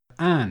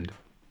And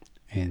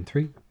in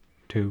 3,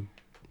 2,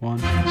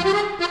 1.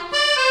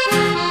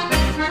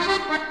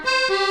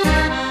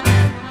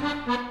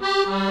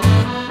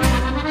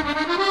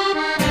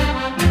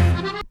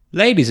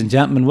 Ladies and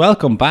gentlemen,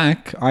 welcome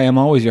back. I am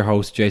always your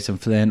host, Jason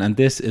Flynn, and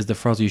this is the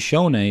Forza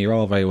Frosinone. You're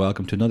all very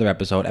welcome to another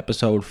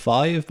episode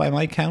 5 by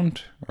my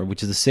count, or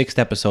which is the 6th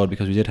episode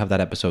because we did have that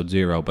episode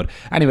 0. But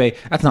anyway,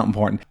 that's not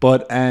important.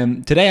 But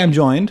today I'm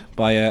joined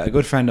by a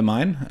good friend of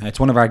mine. It's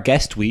one of our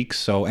guest weeks,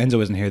 so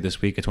Enzo isn't here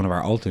this week. It's one of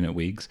our alternate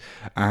weeks,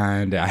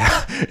 and I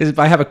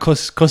have a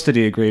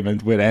custody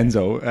agreement with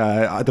Enzo.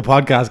 The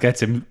podcast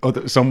gets him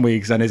some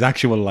weeks, and his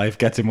actual life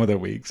gets him other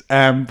weeks.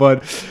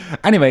 But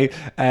anyway,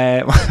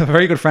 a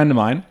very good friend of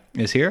mine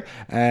is here.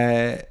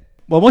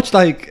 Well, much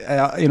like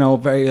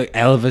very like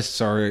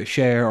Elvis or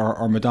Cher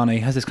or Madonna, he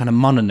has this kind of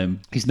mononym.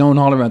 He's known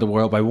all around the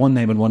world by one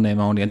name and one name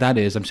only, and that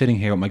is, I'm sitting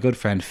here with my good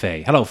friend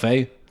Faye. Hello,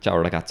 Faye. Ciao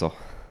ragazzo.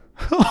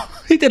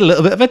 He did a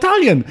little bit of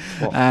Italian.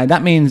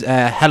 That means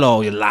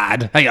hello, you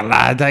lad. Hey, you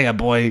lad. Hey, you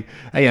boy.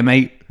 Hey, you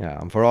mate. Yeah,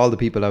 and for all the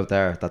people out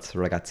there, that's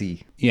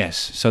ragazzi. Yes,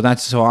 so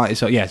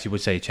yes, you would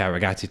say ciao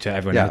ragazzi to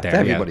everyone out there. To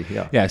everybody,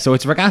 yeah. So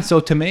it's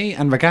ragazzo to me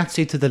and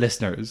ragazzi to the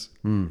listeners.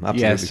 Absolutely.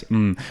 Yes,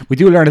 we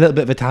do learn a little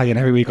bit of Italian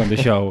every week on the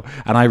show,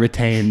 and I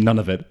retain none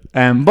of it.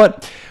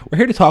 But we're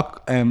here to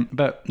talk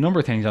about a number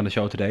of things on the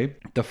show today.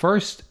 The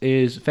first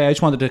is, Faye, I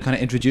just wanted to kind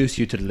of introduce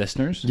you to the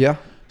listeners. Yeah.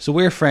 So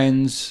we're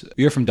friends.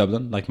 You're from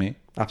Dublin, like me.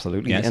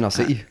 Absolutely. Yes. Inner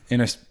city.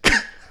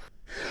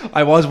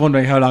 I was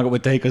wondering how long it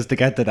would take us to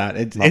get to that.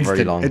 It's not instant.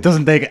 Very long. It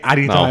doesn't take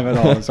any time at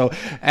all. So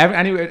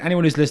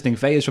anyone who's listening,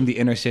 Faye is from the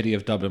inner city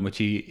of Dublin, which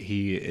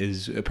he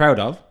is proud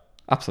of.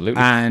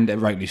 Absolutely. And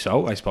rightly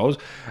so, I suppose,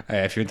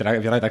 if you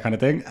like that kind of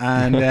thing.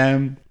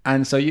 And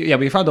and so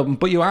we're from Dublin,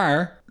 but you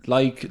are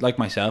like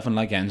myself and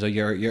like Enzo.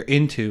 You're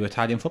into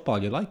Italian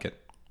football. You like it.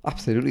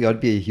 Absolutely. I'd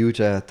be a huge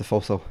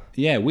Tifoso.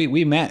 Yeah,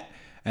 we met.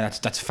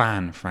 That's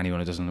fan for anyone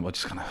who doesn't. We'll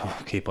just kind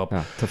of keep up.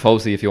 Yeah,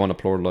 Tifosi if you want to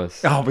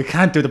pluralise. Oh, we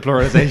can't do the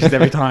pluralizations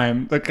every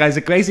time. Look, guys,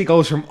 it basically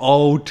goes from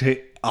O to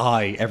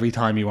I every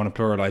time you want to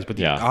pluralize, but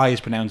the I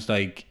is pronounced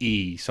like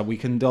E. So we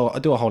can do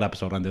a whole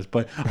episode on this,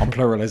 but on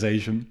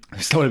pluralization.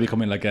 It's slowly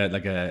becoming like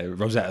a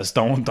Rosetta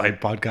Stone type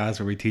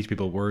podcast where we teach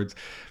people words.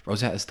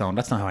 Rosetta Stone.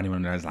 That's not how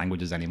anyone learns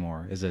languages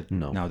anymore, is it?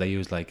 No, they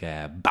use like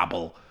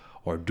Babbel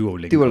or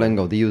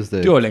Duolingo. They use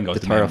the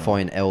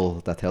terrifying L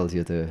that tells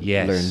you to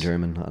learn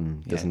German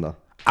and this and that.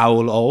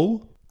 Owl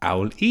O,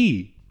 Owl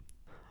E.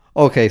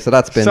 Okay, so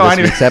that's been this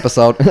week's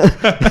episode.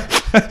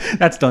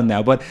 That's done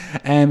now. But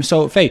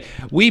so Faye,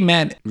 we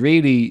met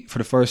really for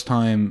the first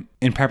time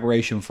in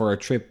preparation for a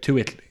trip to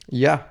Italy.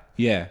 Yeah.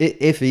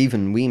 If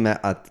even we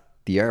met at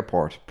the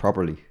airport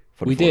properly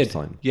for the first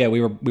time. Yeah, we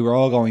were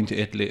all going to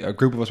Italy. A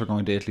group of us were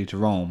going to Italy, to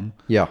Rome.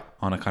 Yeah.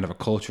 On a kind of a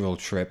cultural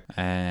trip,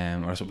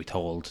 or that's what we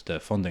told the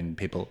funding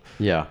people.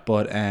 Yeah.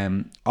 But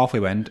off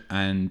we went,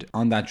 and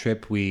on that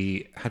trip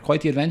we had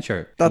quite the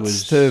adventure.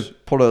 That's to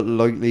put it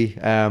lightly.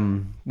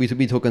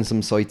 We took in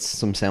some sights,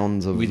 some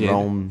sounds of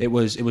Rome. It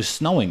was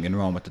snowing in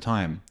Rome at the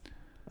time.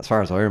 As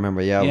far as I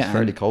remember, it was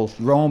fairly cold.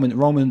 Rome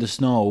in the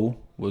snow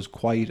was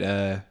quite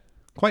a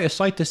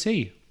sight to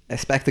see. A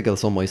spectacle,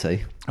 some might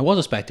say. It was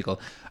a spectacle.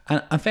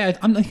 And in fact,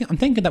 I'm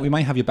thinking that we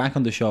might have you back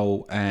on the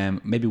show,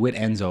 maybe with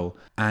Enzo,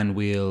 and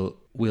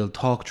we'll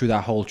talk through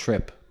that whole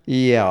trip.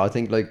 Yeah, I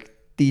think like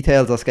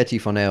details are sketchy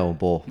for now,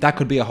 but that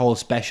could be a whole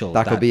special.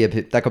 That could be a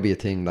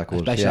thing. That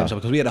could special episode,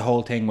 because we had a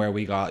whole thing where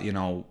we got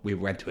we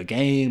went to a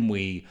game,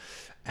 we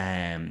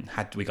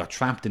got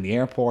trapped in the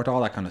airport,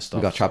 all that kind of stuff.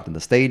 We got trapped in the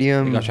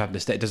stadium. There's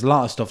a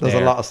lot of stuff. There's a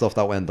lot of stuff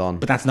that went on.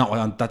 But that's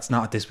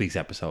not this week's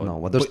episode. No,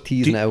 we're just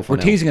teasing it out for now.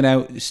 We're teasing it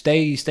out.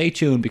 Stay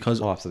tuned,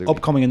 because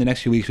upcoming in the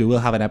next few weeks we will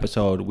have an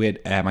episode with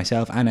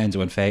myself and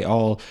Enzo and Faye,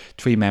 all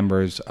 3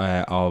 members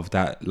of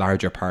that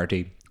larger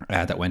party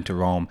that went to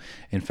Rome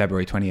in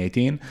February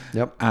 2018.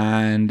 Yep.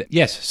 And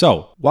yes,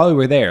 so while we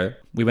were there,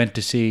 we went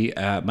to see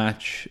a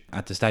match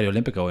at the Stadio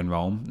Olimpico in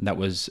Rome. That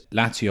was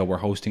Lazio were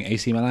hosting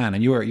AC Milan,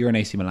 and you're an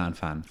AC Milan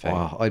fan, Faye.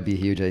 Wow, I'd be a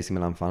huge AC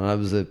Milan fan. And it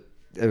was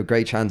a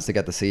great chance to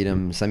get to see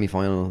them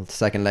semi-final,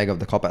 second leg of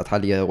the Coppa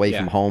Italia away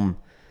from home,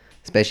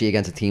 especially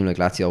against a team like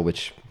Lazio,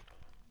 which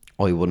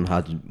I wouldn't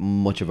have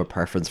much of a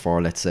preference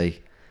for, let's say.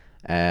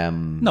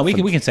 No, we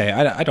can say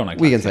I don't like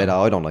Lazio. We can say that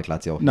I don't like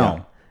Lazio. No.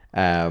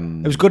 Yeah.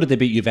 It was good that they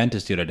beat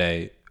Juventus the other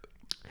day.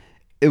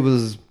 It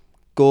was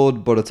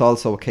good, but it's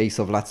also a case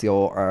of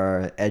Lazio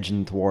are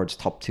edging towards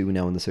top 2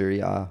 now in the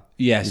Serie A.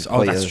 Yes,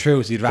 that's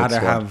true. So you'd rather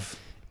have...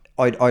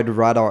 I'd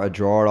rather a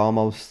draw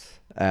almost,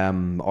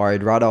 or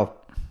I'd rather...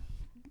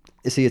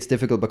 You see, it's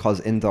difficult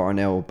because Inter are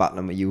now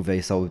battling with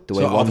Juve, so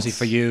obviously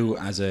for you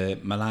as a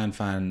Milan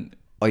fan...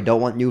 I don't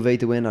want Juve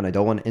to win and I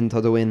don't want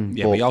Inter to win.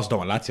 Yeah, but you also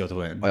don't want Lazio to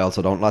win. I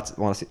also don't want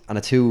to see... And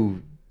the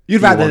two...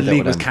 You'd rather the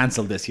league was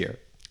cancelled this year.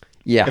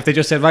 Yeah. If they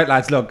just said, right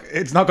lads, look,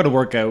 it's not going to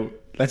work out.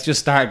 Let's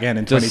just start again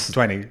in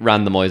 2020.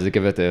 Randomise it,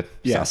 give it to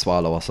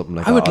Sassuolo or something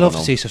like that. I would love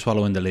to see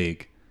Sassuolo in the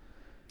league.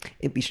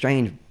 It'd be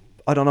strange.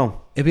 I don't know.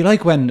 It'd be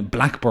like when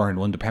Blackburn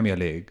won the Premier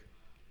League.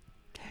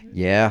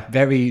 Yeah.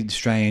 Very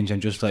strange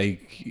and just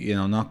like,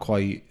 not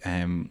quite,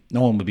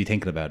 no one would be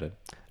thinking about it.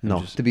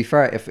 No, to be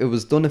fair, if it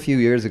was done a few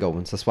years ago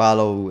when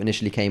Sassuolo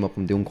initially came up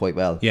and doing quite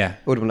well, Yeah.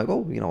 it would have been like,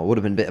 it would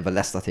have been a bit of a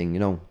Leicester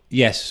thing,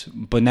 Yes,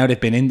 but now they've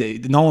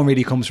been no one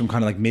really comes from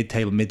kind of like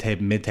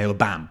mid-table,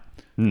 bam.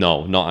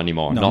 No, not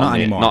anymore. No, not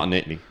anymore. Not in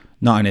Italy.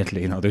 Not in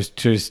Italy,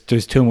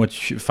 There's too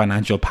much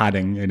financial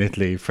padding in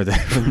Italy for the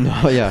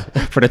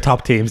for the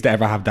top teams to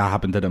ever have that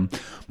happen to them.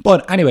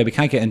 But anyway, we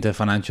can't get into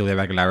financial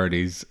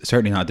irregularities.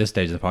 Certainly not at this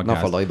stage of the podcast.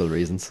 Not for libel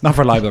reasons. Not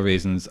for libel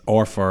reasons,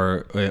 or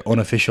for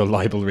unofficial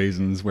libel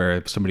reasons,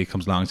 where somebody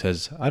comes along and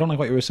says, "I don't like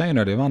what you were saying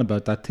earlier on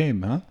about that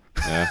team, huh?"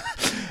 Yeah.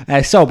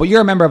 But you're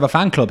a member of a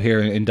fan club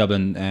here in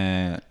Dublin.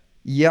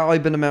 Yeah,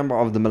 I've been a member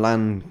of the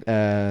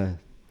Milan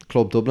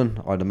Club Dublin,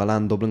 or the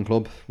Milan Dublin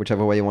Club,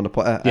 whichever way you want to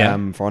put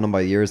it, for a number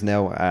of years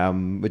now,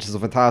 which is a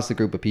fantastic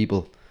group of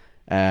people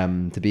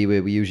to be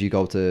with. We usually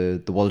go to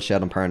the Woolshed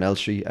on Parnell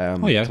Street to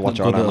watch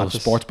all our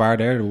matches. Sports bar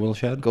there, the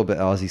Woolshed. Good bit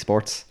of Aussie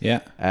sports. Yeah.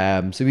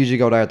 So we usually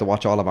go there to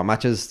watch all of our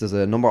matches. There's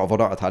a number of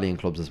other Italian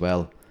clubs as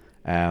well.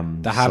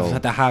 That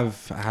have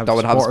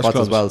spots clubs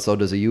as well. So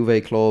there's a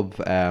Juve club,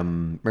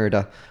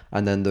 Merda,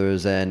 and then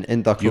there's an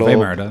Inter club,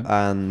 Merda.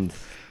 and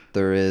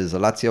there is a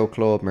Lazio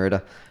club,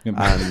 Merda,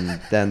 and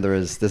then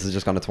this is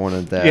just going to turn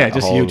into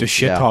you just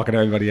shit talking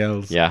everybody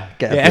else. Yeah.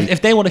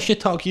 If they want to shit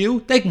talk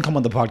you, they can come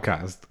on the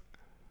podcast.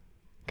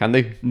 Can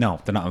they?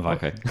 No, they're not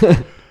invited.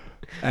 Okay.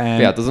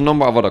 There's a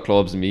number of other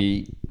clubs, and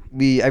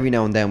we every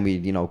now and then we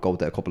go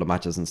to a couple of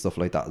matches and stuff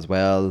like that as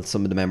well.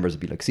 Some of the members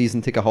would be like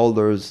season ticket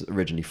holders,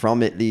 originally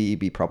from Italy,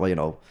 be probably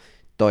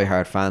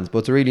die-hard fans, but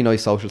it's a really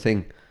nice social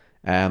thing.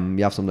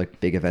 You have some like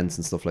big events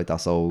and stuff like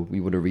that. So we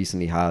would have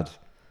recently had,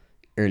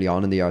 early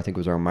on in the year, I think it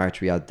was around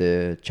March, we had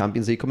the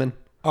Champions League come in.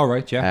 Oh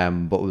right, yeah.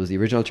 But it was the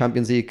original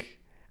Champions League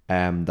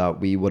that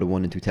we would have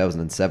won in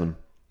 2007.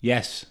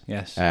 Yes.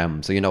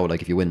 So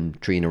like if you win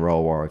 3 in a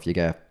row, or if you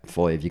get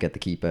 5, you get to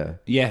keep a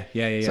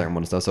certain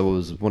one of stuff. So it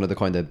was one of the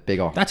kind of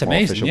bigger. That's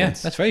amazing. Yeah,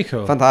 ones. That's very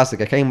cool. Fantastic.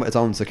 It came with its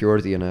own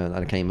security and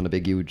it came in a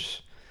big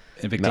huge.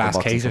 A big glass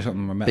case or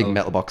something. Big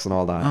metal box and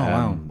all that. Oh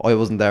wow. I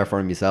wasn't there for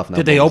it myself. Now,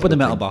 did they open the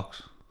metal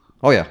box?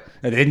 Oh yeah.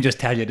 They didn't just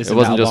tell you this is a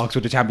metal box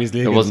with the Champions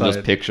League. It wasn't inside.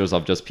 just pictures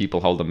of just people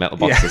holding metal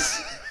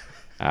boxes.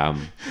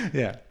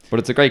 Yeah. But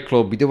it's a great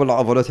club. We do a lot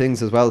of other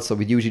things as well. So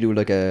we usually do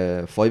like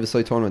a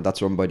 5-a-side tournament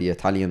that's run by the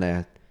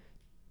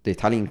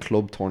Italian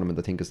club tournament,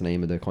 I think is the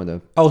name of the kind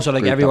of. Oh, so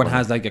like everyone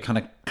has like a kind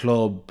of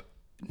club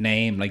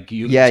name, like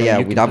you.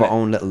 We'd have our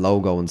own little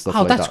logo and stuff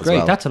like that. Oh, that's great.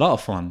 Well. That's a lot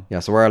of fun. Yeah,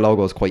 so our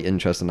logo is quite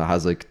interesting. It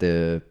has like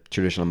the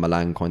traditional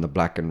Milan kind of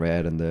black and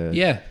red and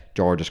the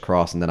George's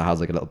cross, and then it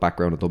has like a little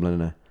background of Dublin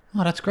in it.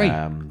 Oh, that's great.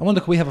 I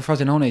wonder, could we have a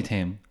Frosinone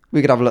team?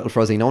 We could have a little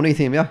Frosinone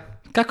team, yeah.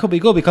 That could be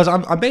good, because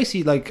I'm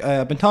basically like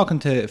I've been talking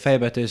to Faye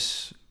about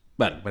this.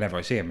 Well, whenever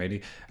I see him,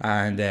 really,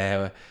 and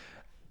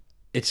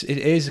it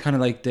is kind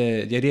of like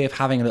the idea of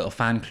having a little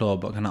fan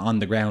club kind of on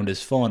the ground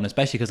is fun,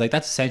 especially because like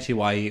that's essentially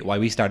why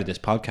we started this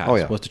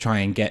podcast, was to try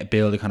and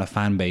build a kind of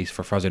fan base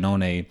for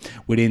Frosinone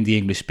within the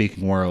English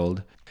speaking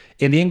world.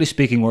 In the English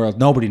speaking world,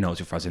 nobody knows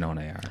who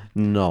Frosinone are.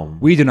 No,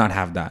 we do not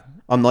have that.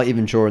 I'm not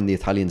even sure in the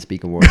Italian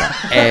speaking world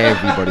that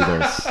everybody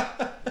does.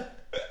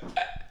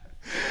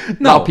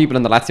 No, people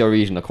in the Lazio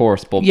region, of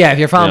course, but if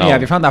you're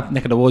from that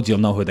neck of the woods, you'll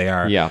know who they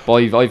are. Yeah, but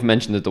I've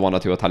mentioned it to 1 or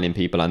 2 Italian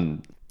people,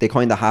 and they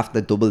kind of have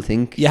to double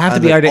think. You have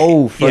to be like,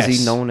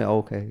 Frosinone,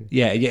 okay.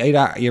 Yeah,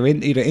 you're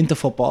either into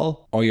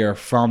football or you're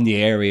from the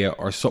area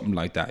or something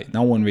like that.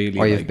 No one really.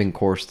 Or you've been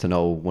coerced to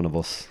know one of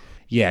us.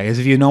 Yeah, because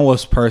if you know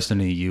us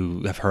personally,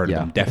 you have heard of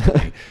them,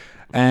 definitely.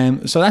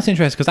 So that's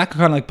interesting, because that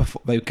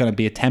could kind of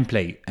be a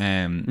template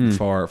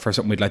for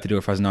something we'd like to do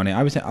with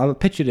Frosinone. I'll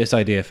pitch you this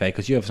idea, Faye,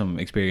 because you have some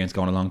experience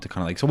going along to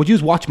kind of like. So would you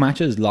watch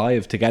matches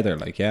live together,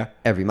 like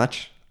every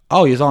match?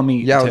 Oh, you saw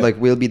me. Yeah, like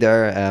we'll be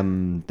there.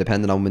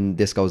 Depending on when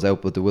this goes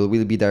out, but we'll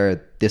be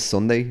there this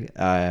Sunday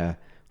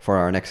for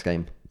our next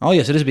game. Oh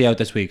yeah, so this will be out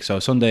this week. So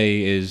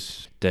Sunday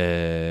is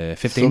the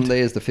 15th. Sunday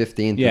is the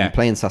 15th. Yeah, we're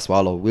playing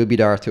Sassuolo. We'll be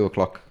there at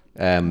 2:00.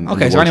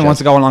 Okay, so anyone wants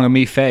to go along and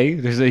meet Faye,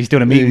 he's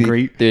doing a meet and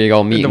greet. There you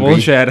go, meet and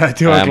greet. At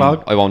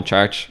 2:00. I won't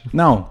charge.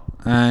 No,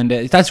 and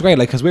that's great.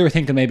 Like, because we were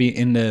thinking maybe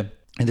in the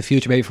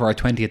future, maybe for our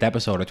 20th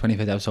episode or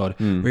 25th episode,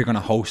 we're going to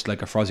host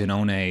like a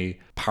Frosinone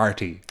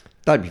party.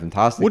 That'd be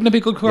fantastic. Wouldn't it be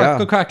good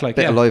crack? Like,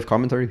 bit of live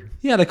commentary.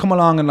 Yeah, like come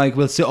along and like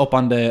we'll sit up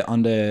on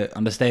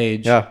the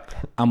stage. Yeah.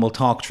 And we'll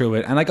talk through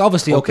it. And like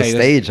obviously, the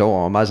stage.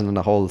 I'm imagining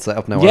the whole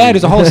setup now. Yeah,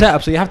 there's a whole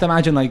setup. So you have to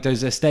imagine like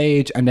there's a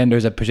stage and then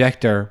there's a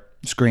projector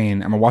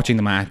screen and we're watching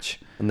the match.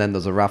 And then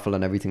there's a raffle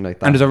and everything like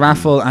that. And there's a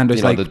raffle and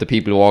there's like the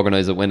people who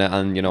organise it win it,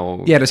 and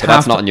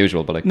that's not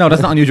unusual. But like no,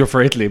 that's not unusual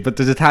for Italy. But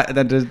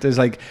there's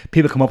like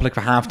people come up like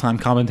for halftime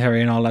commentary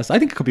and all that. So I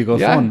think it could be good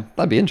fun.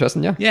 That'd be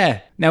interesting. Yeah.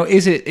 Yeah. Now,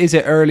 is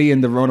it early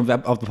in the run of the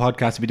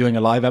podcast to be doing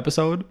a live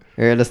episode?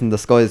 Here, listen, the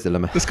sky's the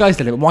limit. The sky's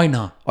the limit. Why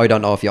not? I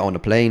don't know if you own a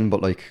plane,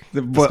 but like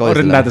other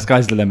than that, the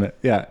sky's the limit.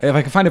 Yeah. If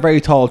I can find a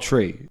very tall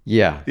tree.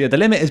 Yeah. Yeah. The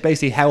limit is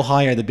basically how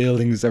high are the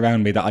buildings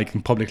around me that I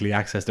can publicly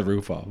access the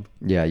roof of.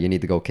 Yeah. You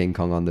need to go King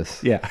Kong on this.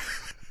 Yeah.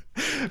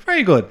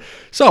 Very good.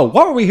 So,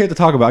 what were we here to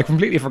talk about? I've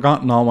completely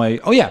forgotten all my...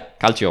 Oh, yeah.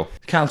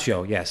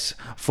 Calcio, yes.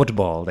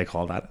 Football, they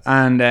call that.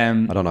 And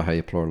I don't know how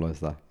you pluralize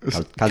that.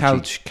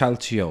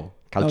 Calcio.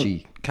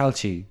 Calci.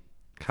 Calci.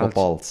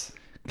 Footballs.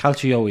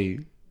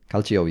 Calcioi.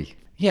 Calcioi.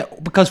 Yeah,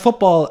 because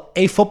football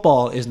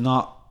is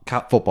not...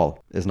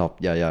 Football is not...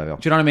 Yeah. Do you know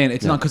what I mean?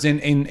 It's not because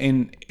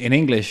in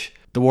English,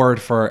 the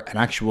word for an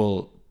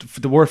actual...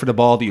 The word for the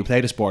ball that you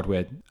play the sport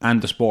with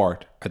and the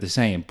sport are the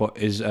same, but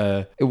is...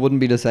 It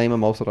wouldn't be the same in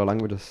most other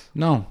languages.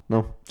 No.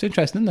 It's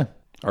interesting, isn't it?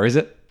 Or is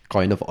it?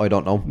 Kind of. I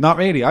don't know. Not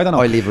really. I don't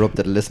know. I leave it up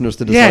to the listeners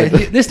to decide.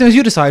 Yeah, listeners,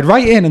 you decide.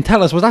 Write in and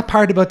tell us, was that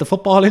part about the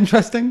football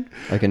interesting?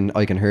 I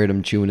can hear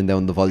them tuning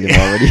down the volume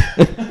already.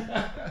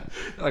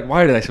 Like,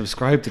 why did I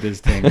subscribe to this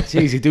thing?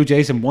 Jeez, you do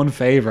Jason one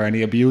favour and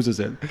he abuses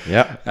it.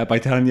 Yeah. By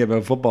telling you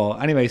about football.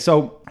 Anyway,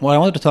 so what I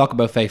wanted to talk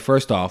about, Faye,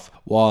 first off,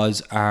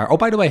 was our... Oh,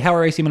 by the way, how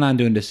are AC Milan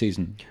doing this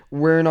season?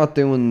 We're not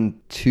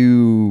doing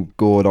too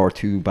good or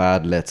too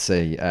bad, let's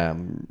say.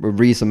 With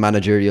recent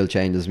managerial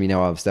changes, we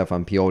now have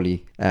Stefan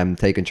Pioli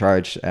taking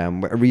charge. A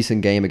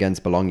recent game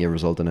against Bologna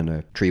resulting in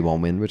a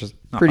 3-1 win, which is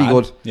pretty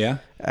good. Yeah.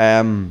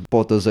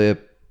 But there's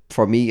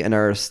for me, an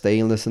air of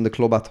staleness in the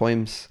club at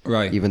times.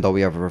 Right. Even though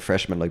we have a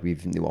refreshment, like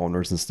we've new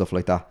owners and stuff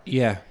like that.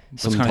 Yeah.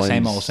 It's kind of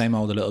same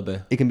old a little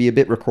bit. It can be a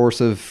bit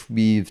recursive.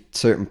 We've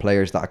certain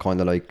players that are kind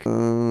of like,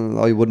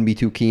 I wouldn't be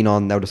too keen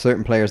on. Now, there's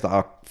certain players that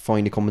are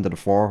finally coming to the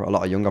fore. A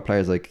lot of younger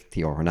players like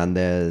Theo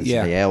Hernandez,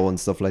 Leao and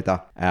stuff like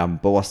that.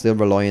 But we're still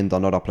reliant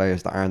on other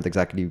players that aren't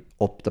exactly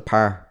up to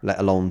par, let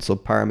alone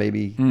subpar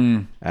maybe.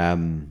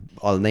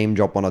 I'll name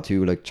drop one or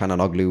two, like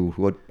Chananoglu,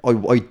 who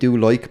I do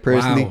like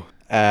personally. Wow.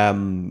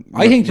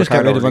 I think just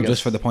get rid of him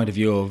just for the point of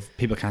view of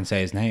people can't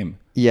say his name.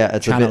 Yeah,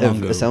 it's a bit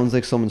of, it sounds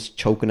like someone's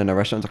choking in a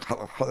restaurant.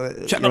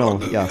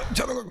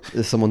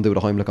 Is someone do the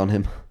Heimlich on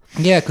him?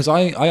 Yeah, because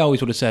I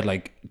always would have said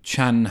like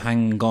Chan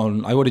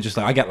Hangon. I would have just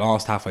like, I get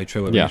lost halfway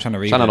through it. Yeah, when trying to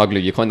read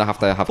Chananoglu, you kind of have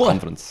to have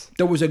confidence.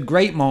 There was a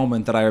great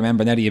moment that I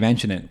remember now that you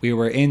mention it. We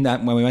were in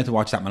that when we went to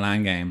watch that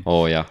Milan game.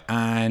 Oh yeah,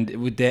 and he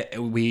was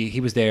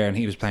there and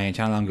he was playing.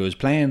 Chananoglu was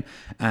playing,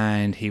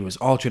 and he was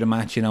all through the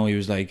match. You know, he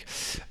was like,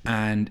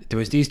 and there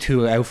was these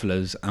two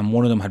outfielders, and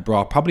one of them had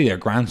brought probably their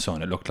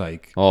grandson. It looked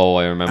like. Oh,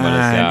 I remember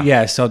this.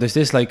 Yeah, so there's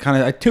this like kind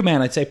of like two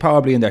men, I'd say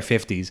probably in their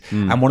 50s,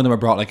 and one of them had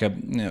brought like a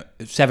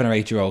 7 or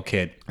 8 year old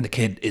kid, and the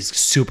kid is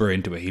super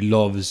into it. He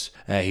loves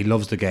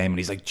the game, and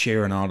he's like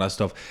cheering and all that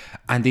stuff.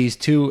 And these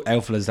two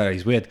outfielders that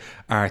he's with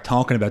are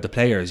talking about the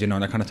players, you know,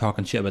 and they're kind of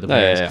talking shit about the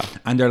players. Yeah.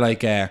 And they're like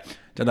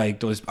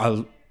those.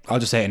 I'll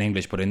just say it in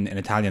English, but in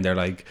Italian they're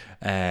like.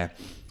 I'm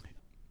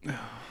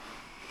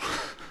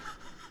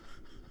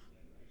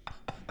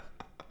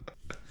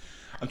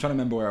trying to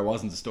remember where I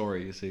was in the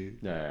story. You see.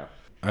 Yeah.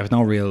 I have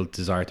no real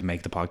desire to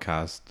make the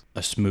podcast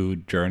a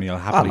smooth journey. I'll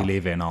happily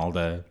leave in all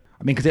the...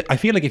 I mean, because I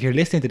feel like if you're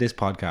listening to this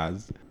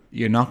podcast,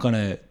 you're not going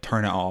to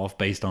turn it off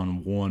based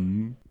on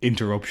one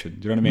interruption.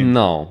 Do you know what I mean?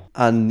 No.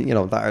 And, you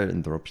know, there are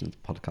interruptions,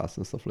 podcasts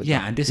and stuff like that.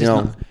 Yeah, and this is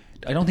not...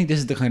 I don't think this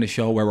is the kind of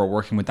show where we're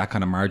working with that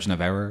kind of margin of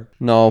error.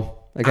 No.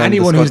 Again,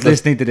 anyone who's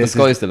listening to this... The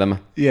sky's the limit.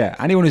 Yeah,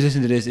 anyone who's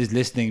listening to this is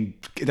listening...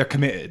 They're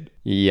committed.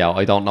 Yeah,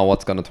 I don't know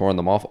what's going to turn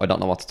them off. I don't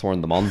know what's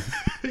turn them on.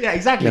 Yeah,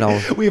 exactly. You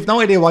know, we have no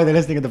idea why they're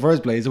listening in the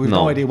first place. So we have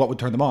no idea what would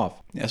turn them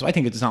off. Yeah, so I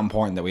think it's not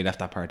important that we left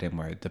that part in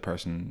where the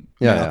person...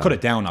 I'll cut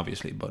it down,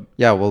 obviously, but...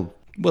 Yeah, we'll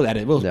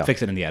edit. We'll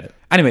fix it in the edit.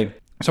 Anyway,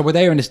 so we're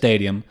there in the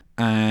stadium,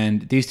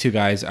 and these two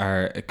guys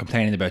are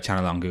complaining about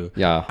Chanalongu.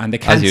 Yeah, and they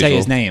can't say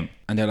his name.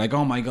 And they're like,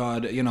 oh my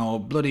God, you know,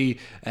 bloody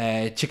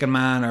chicken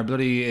man, or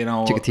bloody, you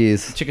know...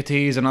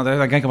 Chickatees, and all that.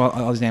 I can't come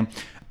all his name.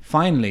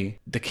 Finally,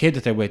 the kid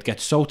that they're with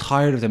gets so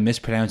tired of them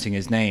mispronouncing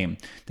his name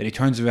that he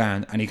turns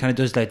around and he kind of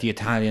does like the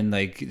Italian,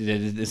 like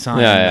the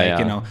sign,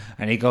 you know,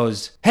 and he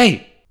goes,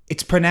 hey,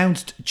 it's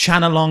pronounced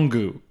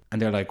Chanalongu.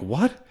 And they're like,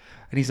 what?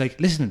 And he's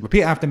like, listen,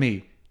 repeat after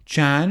me.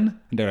 Chan.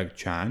 And they're like,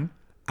 Chan.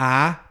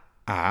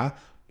 Longu.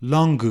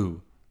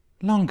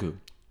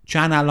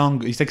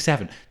 Chanalongu. He's like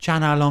 7.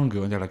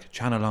 Chanalongu. And they're like,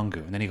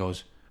 Chanalongu. And then he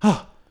goes,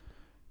 oh,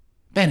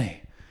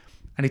 Bene.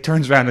 And he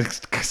turns around and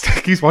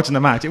keeps watching the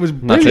match. It was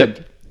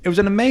brilliant. It was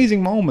an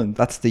amazing moment.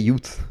 That's the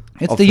youth.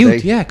 It's the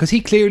youth, yeah, because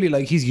he clearly,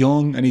 like, he's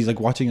young and he's like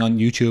watching on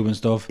YouTube and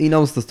stuff. He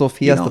knows the stuff.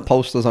 He has the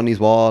posters on his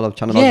wall of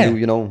Chanalongu,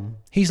 you know.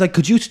 He's like,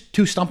 could you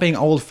two stop being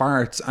old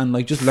farts and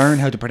like just learn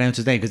how to pronounce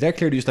his name? Because they're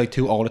clearly just like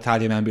two old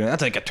Italian men being like,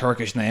 that's like a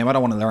Turkish name. I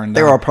don't want to learn that.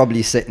 They were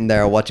probably sitting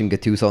there watching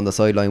Gattuso on the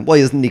sideline. Why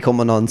isn't he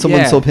coming on?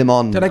 Someone sub him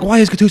on. They're like, why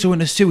is Gattuso in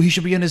his suit? He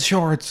should be in his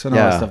shorts and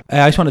all that stuff.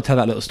 I just want to tell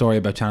that little story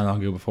about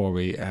Chanalongu before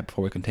we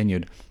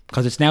continued.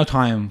 Because it's now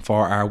time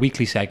for our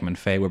weekly segment,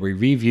 Faye, where we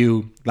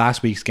review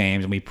last week's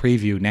games and we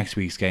preview next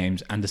week's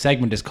games. And the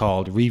segment is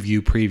called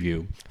Review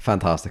Preview.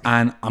 Fantastic.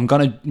 And I'm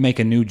going to make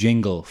a new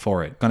jingle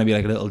for it. Going to be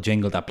like a little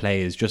jingle that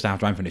plays just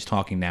after I'm finished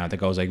talking now that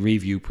goes like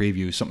Review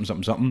Preview,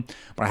 something.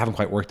 But I haven't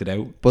quite worked it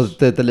out. But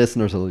the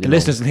listeners will,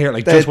 listeners will hear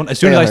like as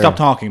soon as I stop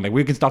talking, like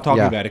we can stop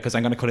talking about it because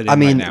I'm going to cut it in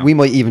right now. We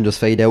might even just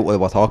fade out while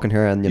we're talking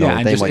here and, you know,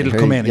 and they just, might it'll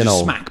hear, come in and you know,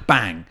 just smack,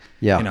 bang.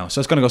 Yeah. You know, so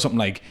it's going to go something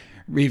like...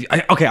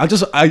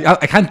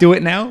 I can't do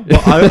it now,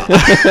 but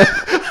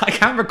I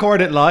can't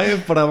record it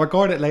live, but I'll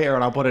record it later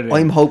and I'll put it in.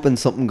 I'm hoping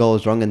something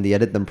goes wrong in the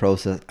editing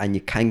process and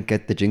you can't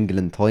get the jingle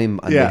in time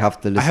and they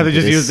have to listen I have to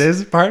just use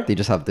this part? They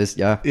just have this,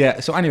 yeah. Yeah,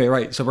 so anyway,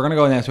 right. So we're going to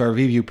go now to our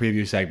review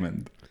preview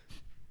segment.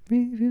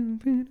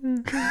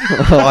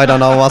 I don't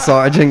know what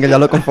sort of jingle you're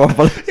looking for,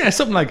 but yeah,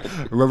 something like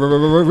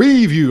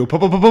review,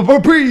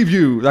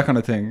 preview, that kind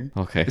of thing.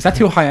 Okay. Is that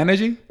too high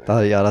energy?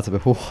 yeah, that's a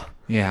bit.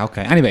 Yeah,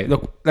 okay. Anyway,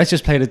 look, let's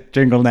just play the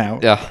jingle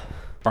now. Yeah.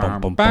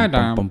 Review.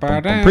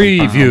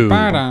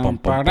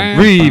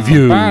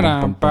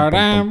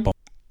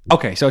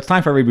 Okay, so it's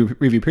time for a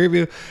review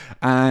preview.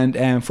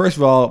 And first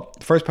of all,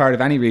 first part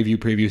of any review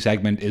preview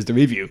segment is the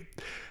review.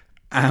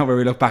 Where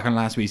we look back on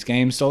last week's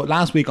games. So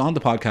last week on the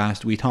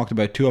podcast, we talked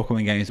about 2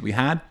 upcoming games that we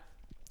had.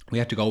 We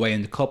had to go away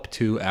in the cup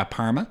to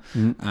Parma.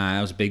 It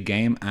was a big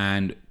game,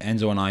 and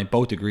Enzo and I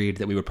both agreed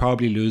that we would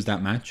probably lose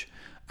that match,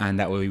 and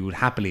that we would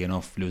happily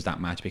enough lose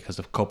that match because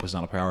the cup was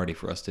not a priority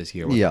for us this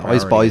year. Yeah, I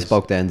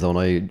spoke to Enzo,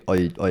 and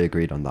I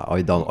agreed on that.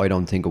 I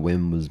don't think a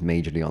win was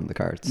majorly on the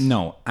cards.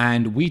 No,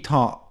 and we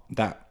thought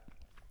that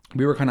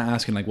we were kind of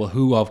asking like, well,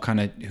 who of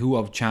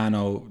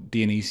Chano,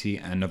 Dionisi,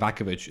 and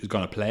Novakovic is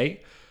going to play?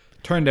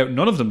 Turned out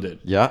none of them did.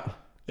 Yeah.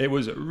 It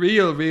was a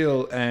real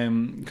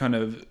kind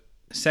of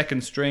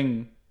second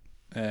string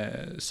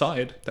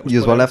side that was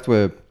you as well left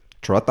with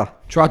Trotta.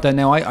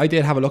 Now I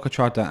did have a look at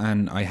Trotta,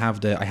 and I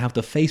have the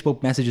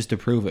Facebook messages to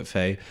prove it,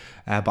 Faye.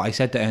 But I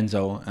said to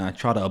Enzo,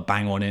 Trotta will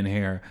bang one in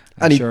here.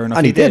 And sure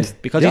enough, he did.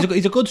 Because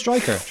he's a good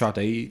striker,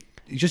 Trotta. He's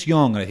just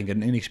young, I think,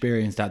 and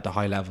inexperienced at the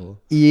high level.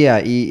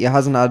 Yeah, he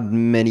hasn't had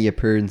many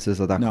appearances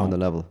at that kind of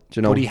level. Do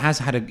you know? But he has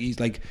had he's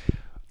like,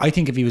 I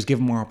think if he was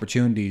given more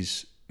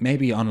opportunities,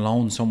 maybe on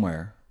loan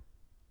somewhere,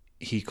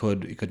 he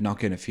could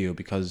knock in a few,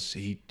 because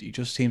he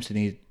just seems to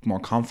need more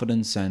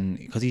confidence, and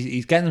because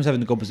he's getting himself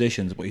into good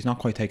positions, but he's not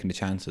quite taking the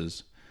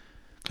chances.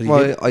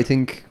 Well, I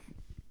think,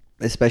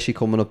 especially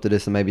coming up to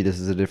this, and maybe this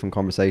is a different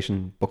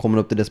conversation, but coming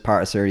up to this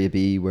part of Serie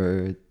B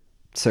where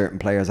certain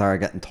players are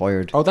getting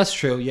tired. Oh, that's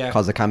true, yeah.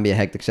 Because it can be a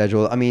hectic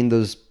schedule. I mean,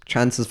 there's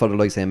chances for the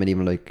likes of him and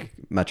even like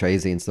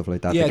Matrese and stuff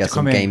like that to get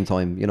some game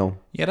time, you know.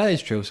 Yeah, that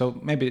is true. So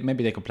maybe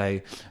they could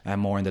play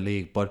more in the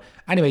league. But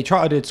anyway,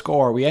 Trotta did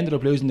score. We ended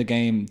up losing the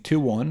game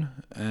 2-1.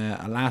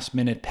 A last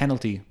minute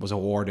penalty was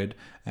awarded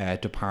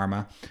to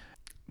Parma.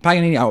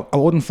 Paganini, I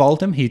wouldn't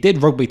fault him. He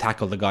did rugby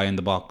tackle the guy in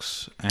the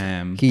box.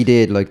 He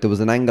did. Like, there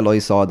was an angle I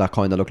saw that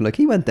kind of looked like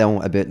he went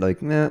down a bit,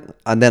 like, meh.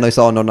 And then I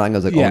saw another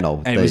angle. I was like, oh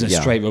no. And it was a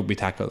straight rugby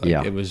tackle.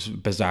 Like, it was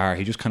bizarre.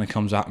 He just kind of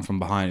comes at him from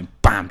behind,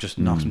 bam, just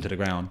knocks him to the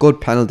ground.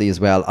 Good penalty as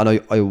well.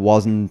 And I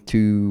wasn't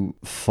too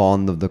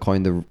fond of the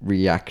kind of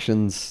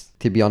reactions,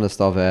 to be honest,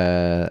 of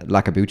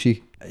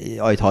Lakabucci.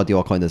 I thought they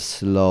were kind of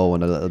slow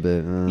and a little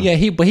bit.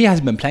 Yeah, but he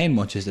hasn't been playing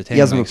much, is the thing.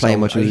 He hasn't been playing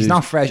much. He's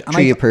not fresh. And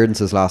 3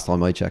 appearances last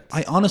time I checked.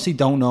 I honestly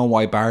don't know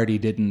why Bardi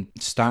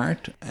didn't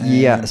start.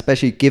 Yeah,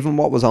 especially given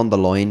what was on the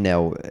line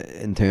now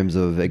in terms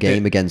of a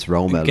game against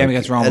Roma.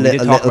 Against Roma. A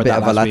little bit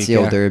of a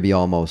Lazio derby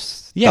almost.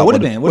 Yeah, it would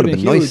have been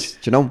huge. Nice, do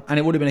you know? And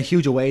it would have been a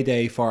huge away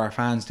day for our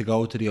fans to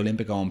go to the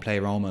Olimpico and play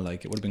Roma.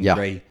 Like, it would have been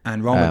great.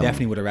 And Roma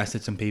definitely would have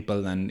arrested some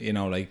people, and, you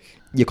know, like...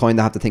 You kind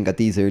of have to think at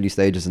these early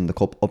stages in the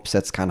cup,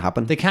 upsets can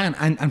happen. They can.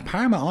 And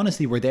Parma,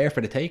 honestly, were there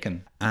for the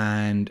taking.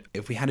 And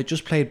if we had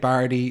just played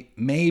Bardi,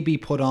 maybe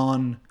put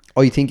on...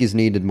 I think he's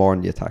needed more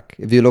in the attack.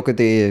 If you look at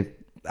the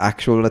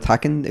actual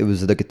attacking, it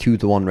was like a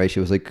 2-to-1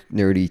 ratio. It was like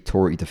nearly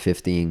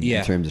 30-15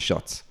 in terms of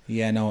shots.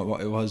 Yeah, no,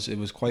 it was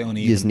quite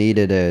uneven. You just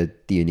needed a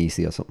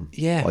Dionisi or something.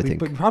 Yeah, I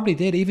think we probably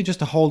did, even just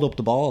to hold up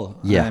the ball.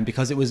 Yeah.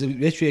 Because it was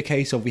literally a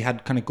case of we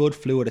had kind of good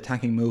fluid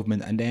attacking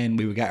movement, and then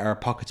we would get our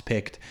pockets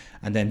picked,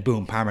 and then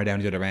boom, Parma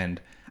down the other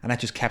end. And that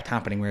just kept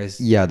happening. Whereas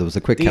there was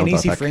a quick counter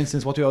attack. Dionisi, for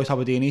instance, what do we always talk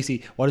about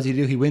Dionisi? What does he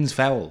do? He wins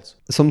fouls.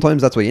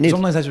 Sometimes that's what you need.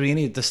 Sometimes that's what you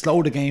need, to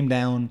slow the game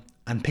down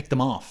and pick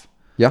them off.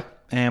 Yeah.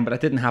 But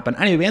that didn't happen.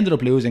 Anyway, we ended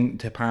up losing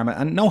to Parma,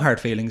 and no hard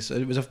feelings.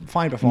 It was a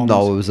fine performance.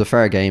 No, it was a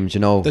fair game, you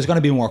know. There's going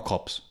to be more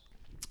cups.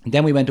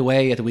 Then we went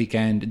away at the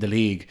weekend in the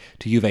league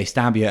to Juve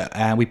Stabia,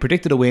 and we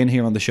predicted a win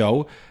here on the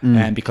show,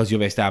 because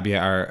Juve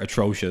Stabia are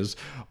atrocious.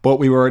 But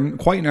we were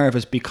quite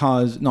nervous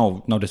because,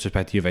 no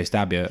disrespect to Juve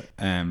Stabia,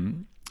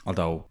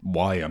 although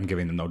why I'm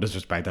giving them no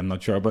disrespect, I'm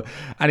not sure. But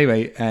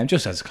anyway,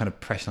 just as kind of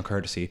professional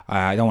courtesy,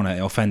 I don't want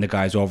to offend the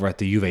guys over at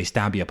the Juve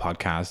Stabia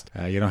podcast.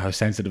 You know how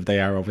sensitive they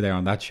are over there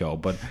on that show.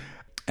 But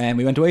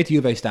we went away to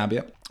Juve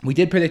Stabia. We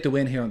did predict a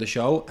win here on the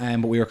show,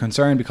 but we were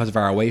concerned because of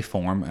our away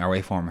form. Our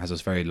away form has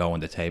us very low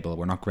on the table.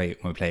 We're not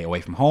great when we play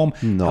away from home.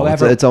 No,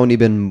 however, it's only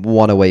been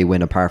one away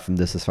win apart from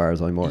this, as far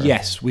as I'm aware.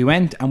 Yes, we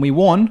went and we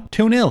won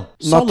 2-0.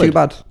 Not too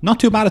bad. Not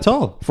too bad at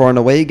all. For an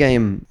away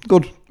game,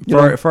 good.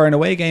 For an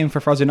away game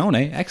for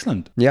Frosinone,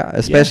 excellent. Yeah,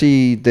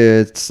 especially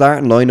the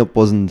starting lineup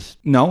wasn't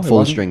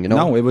full string, you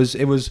know? No, it was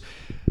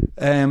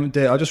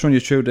I'll just run you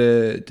through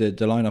the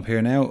lineup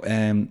here now.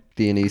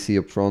 Dionisi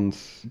up front.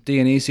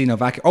 Dionisi,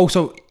 Novakovic. Oh,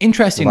 so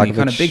interestingly,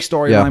 kind of big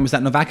storyline was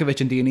that Novakovic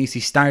and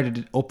Dionisi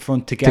started up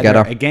front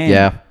together again.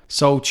 Yeah.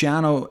 So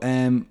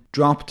Ciano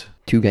dropped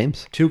 2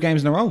 games. 2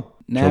 games in a row.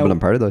 Now, Trouble in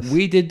paradise.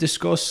 we did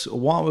discuss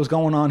what was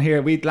going on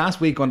here.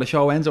 Last week on the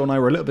show, Enzo and I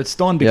were a little bit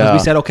stunned because we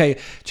said, okay,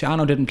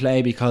 Chano didn't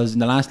play because in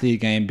the last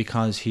league game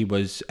because he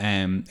was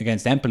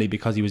against Empoli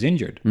because he was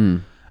injured.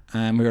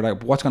 And we were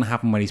like, what's going to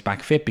happen when he's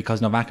back fit? Because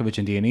Novakovic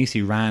and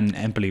Dionisi ran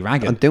Empoli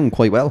ragged. And doing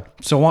quite well.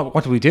 So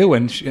what do we do?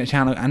 And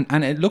Chano,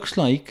 and it looks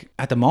like,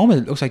 at the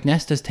moment, it looks like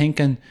Nesta's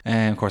thinking,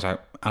 of course,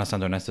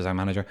 Alessandro Nesta's our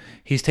manager,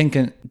 he's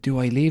thinking, do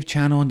I leave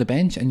Chano on the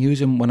bench and use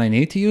him when I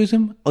need to use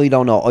him? I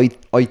don't know.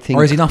 I think...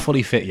 Or is he not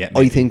fully fit yet?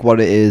 Maybe? I think what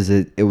it is,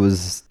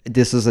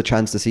 this is a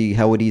chance to see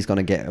how he's going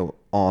to get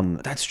on.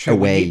 That's true.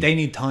 Away. They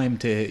need time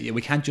to...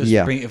 We can't just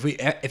bring...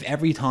 If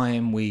every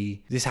time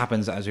this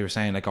happens, as we were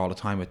saying, like all the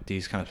time with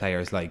these kind of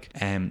players, like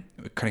kind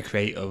of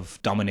creative,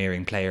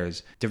 domineering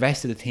players, the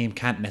rest of the team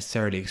can't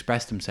necessarily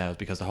express themselves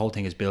because the whole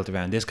thing is built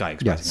around this guy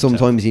expressing himself.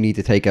 Sometimes you need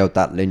to take out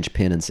that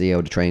linchpin and see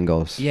how the train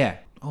goes. Yeah.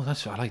 Oh,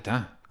 I like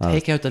that.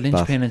 Take out the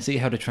linchpin and see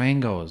how the train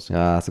goes.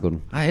 Yeah, that's a good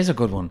one. That is a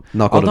good one.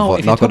 Not good Although,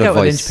 if you took out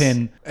advice. a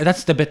linchpin,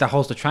 that's the bit that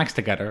holds the tracks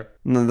together.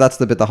 No, that's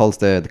the bit that holds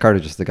the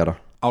carriages together.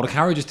 Oh, the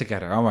carriages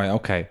together. All right,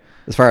 okay.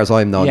 As far as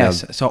I'm known,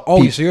 yes. So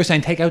you're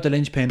saying take out the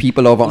linchpin.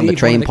 People over on the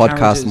train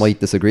podcast might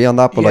disagree on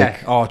that, but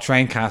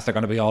Traincast are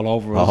going to be all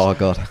over us. Oh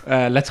god.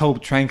 Let's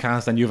hope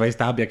Traincast and Juve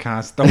Stabia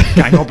cast don't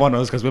gang up on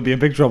us because we'll be in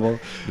big trouble.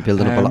 You're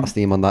building up a lot of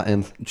steam on that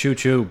end.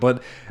 Choo,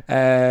 but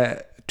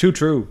too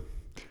true.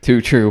 Too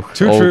true.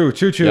 True.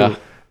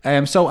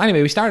 Yeah. So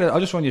anyway, we started. I'll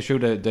just run you through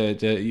the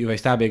Juve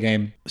Stabia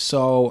game.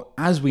 So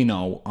as we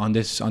know on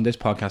this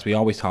podcast, we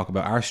always talk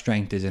about our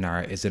strength is in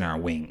our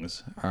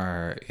wings.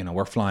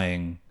 We're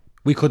flying.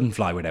 We couldn't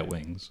fly without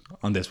wings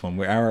on this one.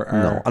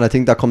 No, and I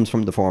think that comes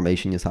from the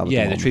formation you have.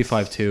 Yeah, the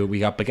 3-5-2. We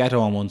got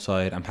Baguetto on one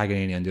side and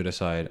Paganini on the other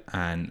side,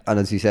 and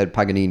as you said,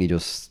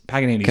 Paganini's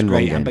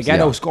great, and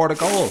Baguetto scored a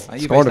goal.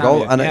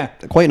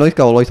 Quite a nice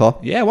goal, I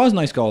thought. Yeah, it was a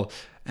nice goal.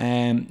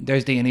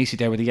 There's Dionisi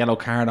there with the yellow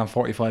card on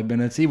 45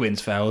 minutes. He wins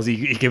fouls.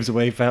 He gives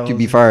away fouls. To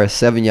be fair,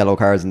 7 yellow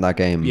cards in that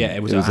game. Yeah,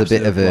 it was a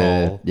bit of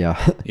a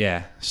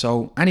yeah.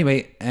 So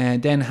anyway,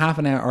 then half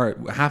an hour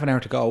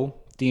to go.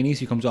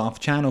 Dionisi comes off.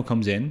 Chano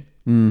comes in,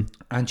 and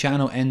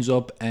Chano ends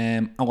up.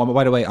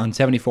 By the way, on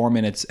 74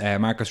 minutes,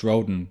 Marcus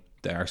Roden,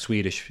 our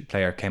Swedish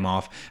player, came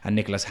off, and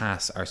Nicholas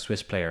Haas, our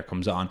Swiss player,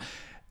 comes on.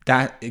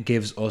 That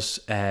gives us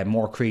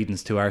more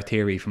credence to our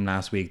theory from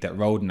last week that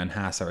Roden and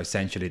Haas are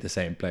essentially the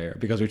same player,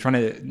 because we're trying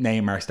to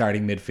name our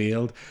starting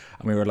midfield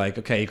and we were like,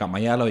 okay, you got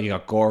Maiello, you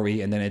got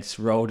Gori, and then it's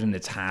Roden,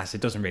 it's Haas. It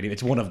doesn't really,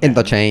 it's one of them.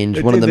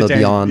 Interchange, one of them will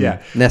be on.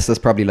 Yeah. Nesta's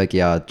probably like,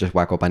 just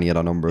whack up any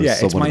other numbers. Yeah,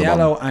 it's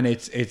Maiello and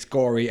it's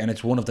Gori and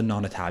it's one of the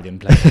non-Italian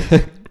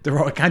players.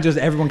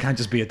 Everyone can't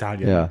just be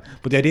Italian. Yeah.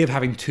 But the idea of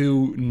having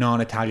 2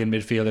 non-Italian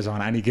midfielders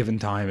on any given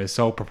time is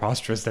so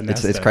preposterous.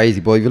 It's crazy,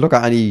 but if you look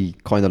at any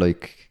kind of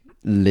like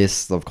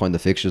list of kind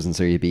of fixtures in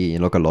Serie B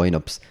and look at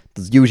lineups,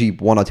 there's usually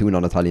 1 or 2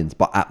 non-Italians,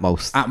 but at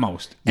most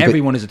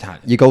everyone is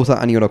Italian. You go to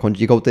any other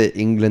country, you go to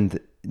England,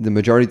 the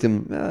majority of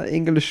them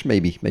English,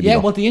 maybe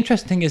not. Well, the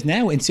interesting thing is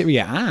now in Serie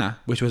A,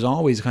 which was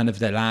always kind of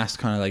the last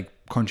kind of like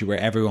country where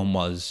everyone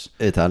was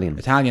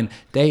Italian,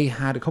 they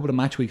had a couple of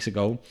match weeks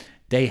ago,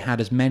 they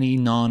had as many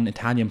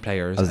non-Italian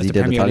players as the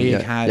Premier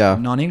League had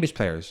non-English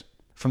players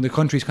from the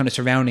countries kind of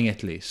surrounding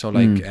Italy. So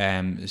like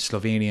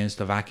Slovenian,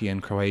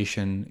 Slovakian,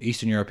 Croatian,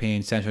 Eastern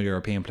European, Central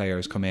European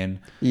players come in.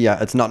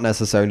 Yeah, it's not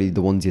necessarily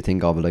the ones you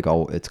think of like,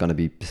 oh, it's going to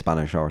be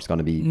Spanish or it's going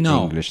to be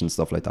English and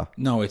stuff like that.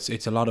 No,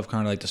 it's a lot of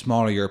kind of like the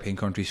smaller European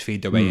countries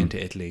feed their way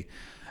into Italy.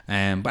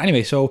 But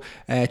anyway, so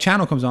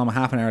Chano comes on with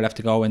half an hour left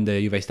to go in the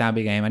Juve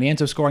Stabia game, and he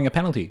ends up scoring a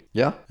penalty.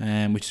 Yeah.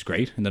 Which is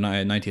great in the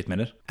 90th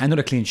minute.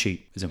 Another clean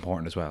sheet is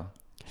important as well.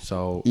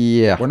 So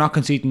we're not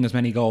conceding as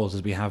many goals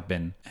as we have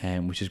been,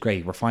 which is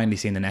great. We're finally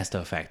seeing the Nesta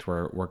effect.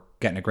 We're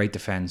getting a great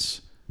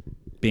defence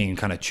being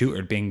kind of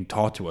tutored, being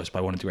taught to us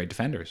by one of the great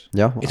defenders.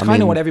 Yeah, it's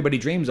kind of what everybody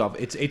dreams of.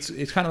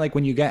 It's kind of like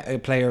when you get a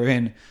player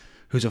in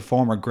who's a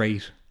former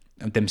great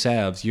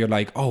themselves. You're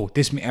like, oh,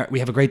 we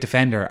have a great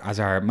defender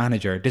as our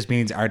manager. This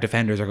means our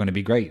defenders are going to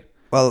be great.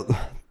 Well,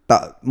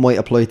 that might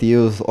apply to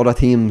you. Other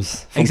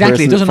teams,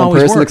 exactly. It doesn't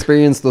always personal work.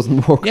 Experience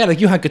doesn't work. Yeah,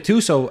 like you had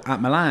Gattuso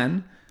at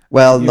Milan.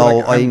 Well,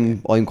 no,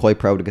 I'm quite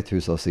proud of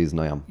Gattuso's season.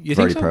 I am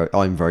very proud.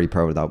 I'm very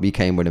proud of that. We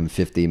came within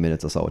 15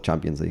 minutes or so of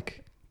Champions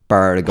League,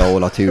 bar a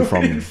goal or 2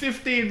 from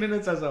 15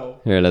 minutes or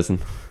so. Here, listen.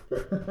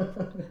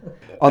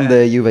 On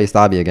the Juve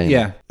Stabia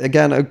game,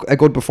 again a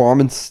good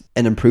performance,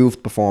 an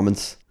improved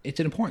performance. It's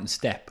an important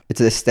step.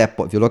 It's a step,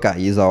 but if you look at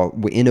it, he's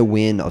in a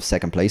win of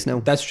second place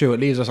now. That's true.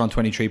 It leaves us on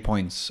 23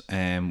 points,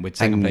 with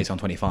second place on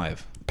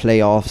 25.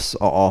 Playoffs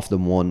are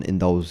often won in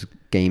those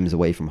games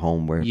away from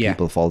home where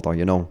people falter,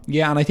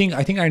 Yeah, and I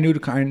think our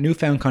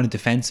newfound kind of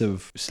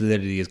defensive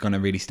solidity is going to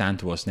really stand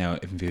to us now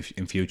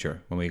in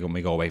future when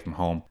we go away from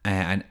home.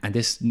 And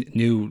this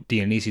new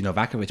Dionisi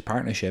Novakovic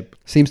partnership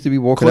seems to be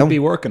working. Could be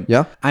working.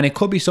 Yeah, and it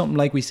could be something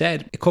like we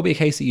said. It could be a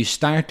case that you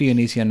start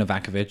Dionisi and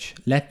Novakovic,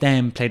 let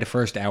them play the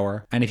first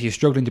hour, and if you're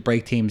struggling to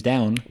break teams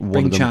down,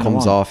 one of them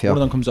comes off. One of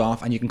them comes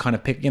off, and you can kind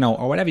of pick,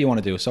 or whatever you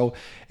want to do. So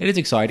it is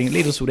exciting. It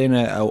leaves us within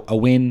a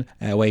win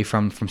away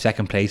from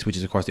second place, which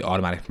is of course the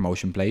automatic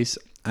promotion place.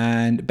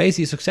 And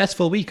basically a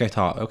successful week, I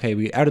thought. Okay,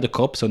 we out of the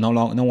cup, so no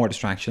more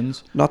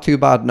distractions. Not too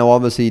bad. Now,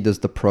 obviously, there's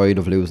the pride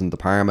of losing to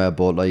Parma,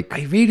 but like,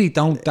 I really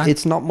don't.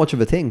 It's not much of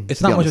a thing. It's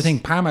not much of a thing.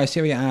 Parma, a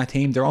Serie A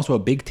team, they're also a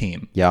big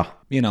team. Yeah.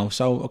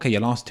 So okay, you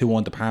lost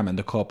 2-1 to Parma in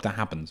the cup. That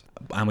happens,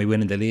 and we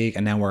win in the league,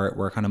 and now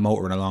we're kind of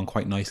motoring along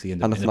quite nicely in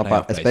the. And it's in the not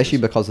bad, places. especially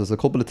because there's a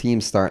couple of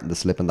teams starting to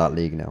slip in that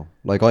league now.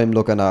 Like I'm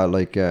looking at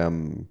like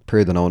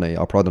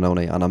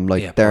Frosinone, and I'm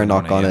like, they're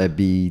not gonna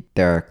be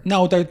there.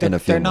 No, they're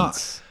not.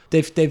 Months.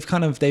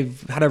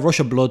 They've had a rush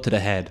of blood to the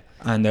head,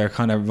 and they're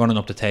kind of running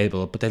up the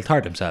table, but they'll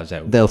tire themselves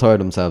out.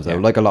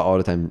 Out. Like a lot of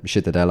the time,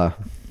 Cittadella.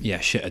 Yeah,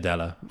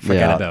 Cittadella.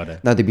 Forget about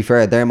it. Now, to be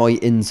fair, they're my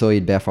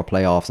inside bet for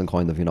playoffs and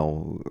kind of,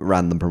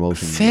 random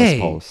promotions, I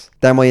suppose.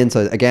 They're my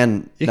inside.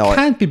 Again, you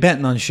can't be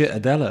betting on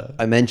Cittadella.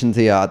 I mentioned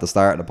to you at the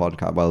start of the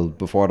podcast, well,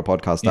 before the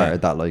podcast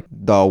started, that like,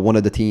 they're one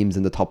of the teams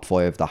in the top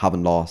 5 that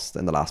haven't lost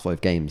in the last 5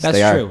 games. That's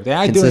true. They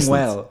are doing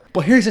well.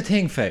 But here's the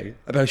thing, Faye,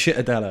 about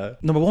Cittadella.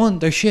 Number 1,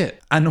 they're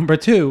shit. And number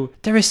 2,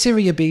 they're a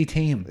Serie B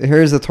team.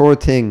 Here's the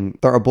third thing.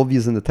 They're above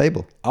you in the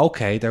table.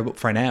 Okay, they're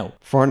for now.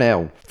 For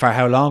now. For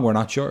how long, we're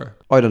not sure.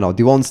 I don't know.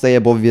 They won't stay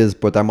above you,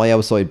 but they're my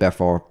outside bet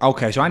for.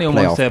 Okay, so anyone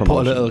wants to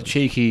put a little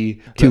cheeky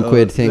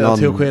 £2 thing on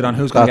 £2 on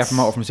who's going to get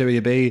promoted from Serie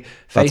B.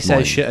 Faye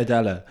says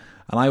Cittadella,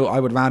 and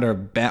I would rather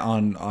bet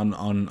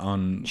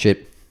on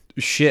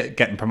shit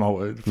getting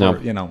promoted.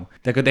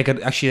 They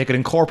could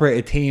incorporate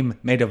a team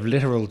made of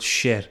literal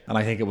shit, and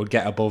I think it would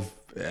get above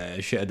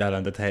Cittadella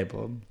on the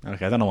table.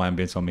 Okay, I don't know why I'm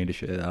being so mean to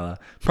Cittadella.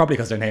 Probably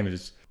because their name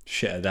is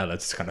Cittadella.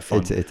 It's kind of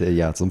fun.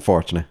 It's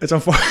unfortunate. It's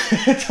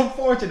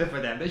unfortunate for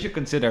them. They should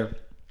consider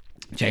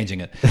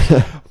changing it.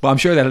 But I'm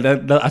sure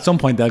they'll at some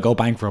point they'll go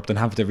bankrupt and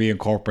have to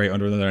reincorporate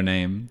under another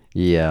name.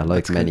 Yeah,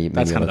 like many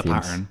that's kind other of the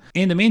teams. pattern.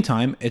 In the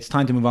meantime, it's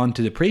time to move on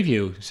to the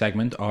preview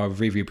segment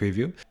of Review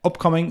Preview.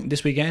 Upcoming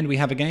this weekend, we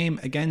have a game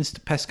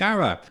against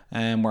Pescara.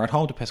 We're at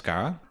home to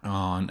Pescara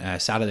on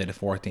Saturday the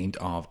 14th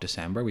of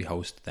December. We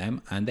host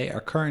them, and they are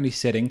currently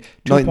sitting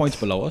 2 points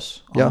below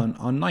us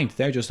on ninth.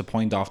 They're just a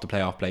point off the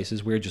playoff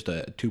places. We're just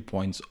 2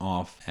 points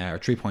off, or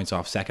 3 points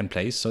off second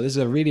place. So this is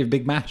a really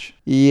big match.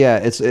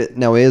 Yeah,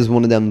 now it is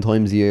one of them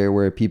times a year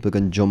where people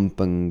can jump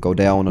and go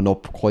down and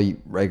up quite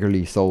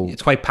regularly. So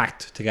it's quite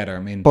packed together. I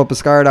mean, but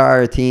Pescara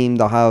are a team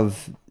that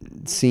have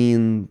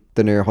seen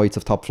the near heights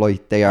of top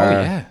flight. They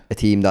are a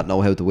team that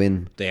know how to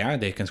win. They are.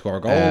 They can score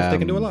goals. They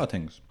can do a lot of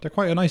things. They're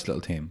quite a nice little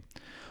team.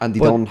 And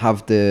they don't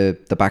have the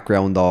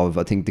background of,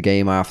 I think the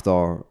game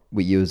after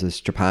we use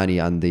is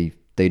Trapani, and they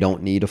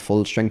don't need a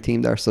full strength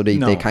team there, so they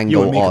can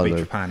go all out.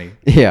 Trapani.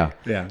 Yeah,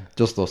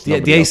 just us.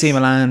 The AC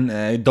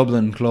Milan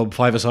Dublin club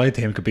 5-a-side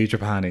team could beat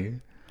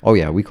Trapani. Oh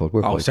yeah, we could.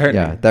 Certainly.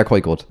 Yeah, they're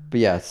quite good.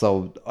 But yeah,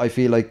 so I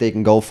feel like they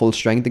can go full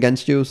strength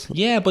against you.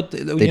 Yeah, but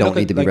they don't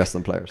need to be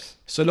resting players.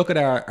 So look at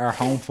our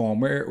home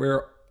form.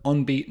 We're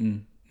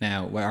unbeaten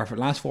now. Where our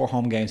last 4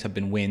 home games have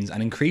been wins,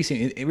 and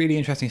increasing. A really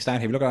interesting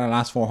stat here. If you look at our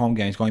last 4 home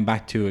games, going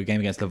back to a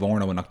game against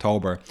Livorno in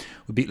October,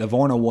 we beat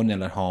Livorno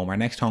 1-0 at home. Our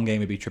next home game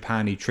would be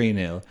Trapani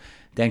 3-0.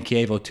 Then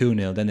Chievo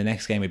 2-0. Then the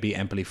next game would be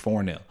Empoli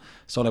 4-0.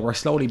 So we're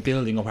slowly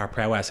building up our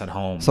prowess at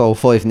home. So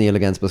 5-0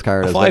 against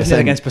Pescara. 5-0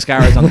 against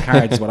Pescara is on the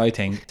cards, is what I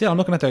think. Still, I'm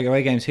looking at their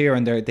away games here,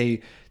 and they've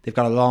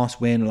got a loss,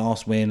 win.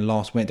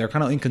 They're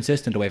kind of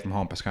inconsistent away from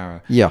home,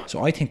 Pescara. Yeah.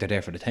 So I think they're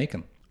there for the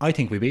taking. I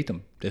think we beat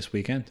them this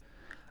weekend,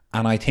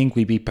 and I think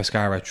we beat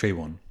Pescara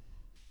 3-1.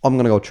 I'm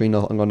gonna go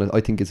 3-0.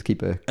 I think it's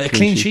keep a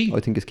clean sheet.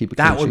 I think it's keep a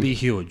that would be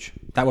huge.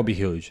 That would be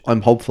huge.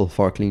 I'm hopeful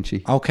for a clean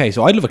sheet. Okay,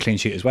 so I'd love a clean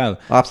sheet as well.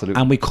 Absolutely.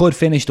 And we could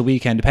finish the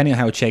weekend, depending on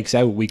how it shakes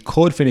out. We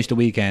could finish the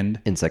weekend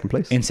in second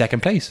place. And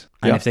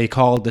if they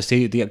call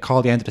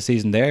the end of the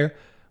season there,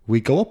 we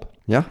go up.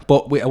 Yeah.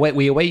 But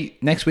we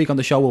await next week on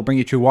the show. We'll bring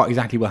you through what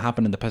exactly will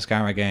happen in the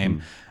Pescara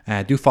game.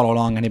 Do follow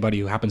along. Anybody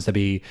who happens to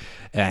be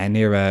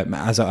near,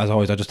 as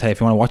always, I'll just tell you, if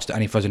you want to watch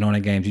any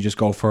Frosinone games, you just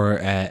go for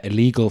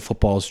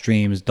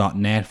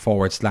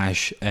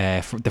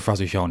illegalfootballstreams.net/the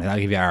Frosty Show. That'll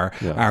give you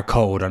our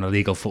code on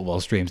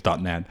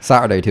illegalfootballstreams.net.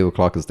 Saturday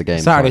 2:00 is the game.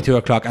 Saturday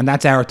 2:00, and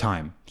that's our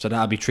time. So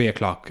that'll be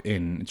 3:00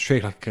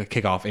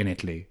 kickoff in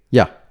Italy.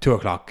 Yeah.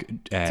 2:00.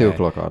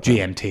 2:00 our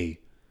time.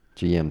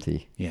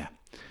 GMT. Yeah.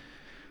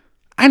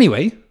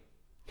 Anyway,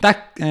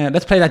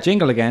 let's play that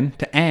jingle again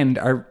to end.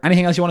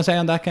 Anything else you want to say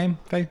on that game,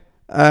 Faye?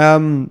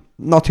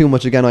 Not too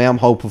much. Again, I am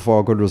hopeful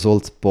for good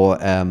results, but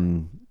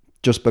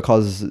just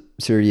because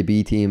Serie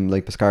B team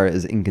like Pescara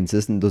is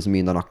inconsistent doesn't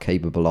mean they're not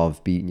capable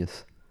of beating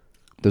us.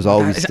 There's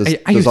always. Are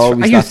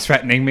you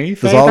threatening me?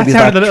 There's always that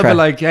sounded a little bit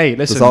like, hey,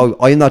 listen.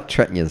 I'm not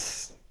threatening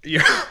you,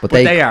 but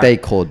they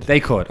could. They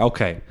could.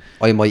 Okay.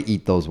 I might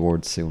eat those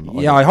words soon.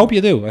 Yeah, I hope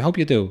you do.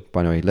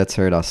 But anyway, let's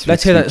hear that.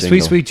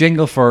 Sweet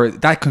jingle for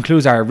that.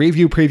 Concludes our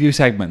review preview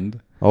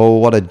segment. Oh,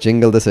 what a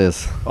jingle this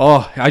is!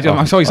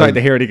 I'm so excited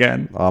to hear it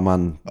again. Oh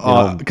man,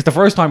 because the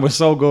first time was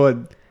so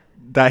good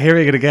that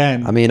hearing it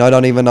again. I mean, I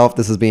don't even know if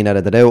this is being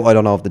edited out. I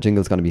don't know if the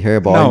jingle's going to be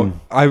here. But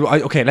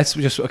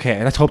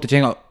let's hope the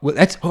jingle.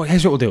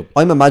 Here's what we'll do.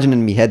 I'm imagining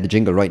in my head the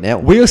jingle right now.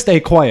 We'll stay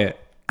quiet.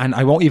 And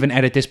I won't even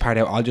edit this part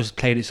out. I'll just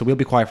play it. So we'll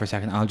be quiet for a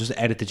second. I'll just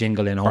edit the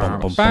jingle in.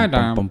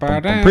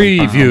 Preview.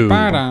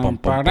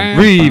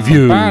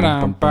 Review.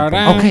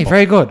 Okay,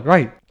 very good.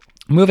 Right.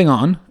 Moving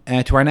on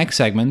to our next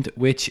segment,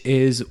 which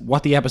is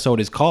what the episode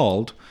is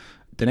called.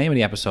 The name of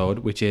the episode,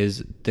 which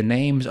is The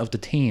Names of the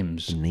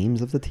Teams. The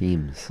names of the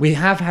teams. We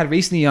have had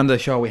recently on the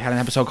show, we had an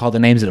episode called The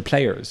Names of the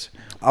Players.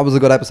 That was a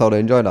good episode. I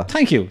enjoyed that.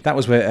 Thank you. That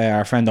was with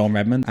our friend Owen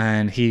Redmond,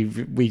 and he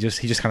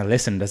just kind of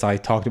listened as I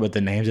talked about the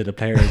names of the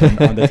players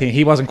on the team.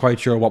 He wasn't quite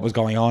sure what was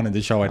going on in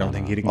the show. I don't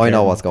think he didn't. I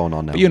know what's going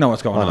on now. But you know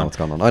what's going on. I know what's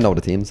going on. I know the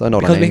teams. I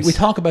know because the names. we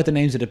talk about the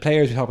names of the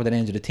players, we talk about the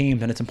names of the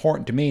teams, and it's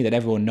important to me that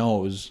everyone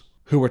knows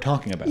who we're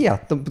talking about. Yeah,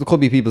 there could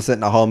be people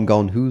sitting at home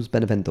going, "Who's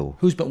Benevento?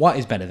 What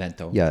is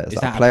Benevento? Yeah, is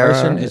that a player?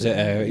 Person? Is it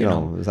a, you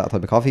know, is that a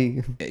type of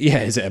coffee? Yeah,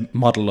 is it a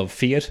model of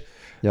Fiat?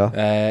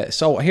 Yeah.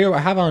 So here I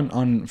have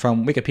on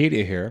from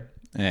Wikipedia here,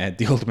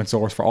 the ultimate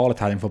source for all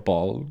Italian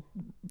football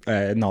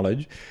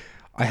knowledge.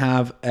 I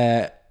have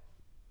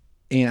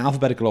in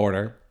alphabetical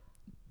order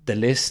the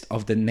list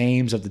of the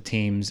names of the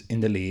teams in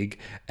the league,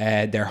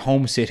 their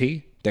home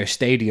city, their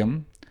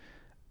stadium,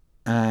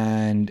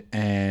 and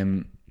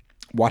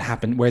what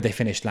happened, where they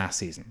finished last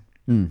season.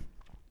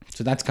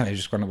 So that's kind of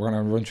just we're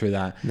gonna run through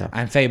that. Yeah.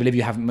 And Faye, I believe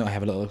you have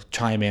a little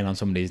chime in on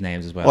some of these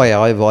names as well. Oh yeah,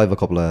 I have a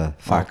couple of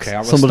facts.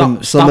 Okay, some of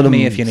them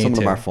if you need some to.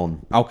 of them are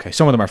fun. Okay,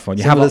 some of them are fun.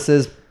 Some of this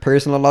is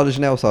personal knowledge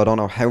now, so I don't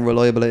know how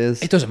reliable it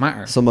is. It doesn't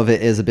matter. Some of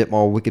it is a bit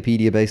more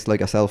Wikipedia based,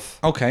 like yourself.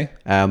 Okay.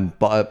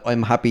 But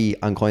I'm happy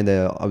and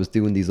I was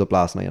doing these up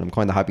last night, and I'm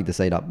kind of happy to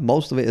say that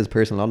most of it is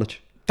personal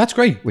knowledge. That's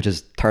great. Which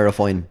is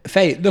terrifying.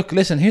 Faye, look,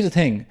 listen. Here's the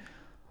thing.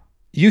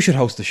 You should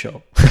host the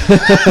show.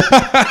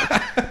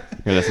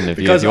 Listen, if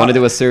you want to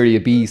do a Serie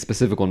B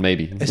specific one,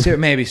 maybe.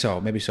 Maybe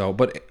so.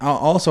 But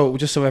also,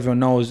 just so everyone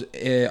knows,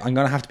 I'm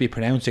going to have to be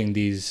pronouncing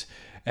these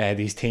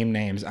team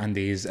names and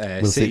these city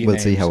names. We'll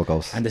see how it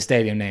goes. And the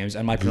stadium names.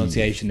 And my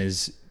pronunciation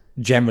is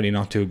generally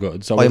not too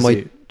good. So I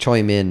might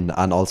chime in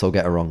and also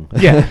get it wrong.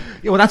 Yeah.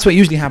 Well, that's what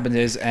usually happens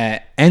is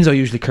Enzo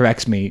usually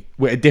corrects me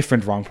with a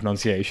different wrong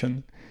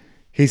pronunciation.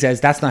 He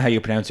says, that's not how you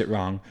pronounce it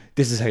wrong.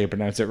 This is how you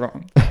pronounce it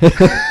wrong.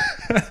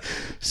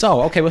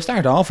 So, okay, we'll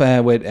start off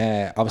with,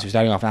 obviously,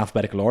 starting off in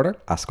alphabetical order.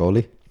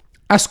 Ascoli.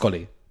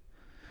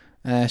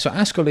 So,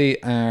 Ascoli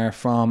are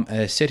from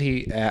a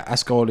city,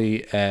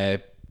 Ascoli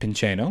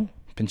Pinceno.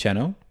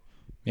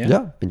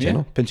 Yeah,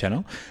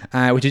 Pinceno.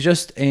 Which is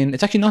just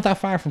it's actually not that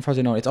far from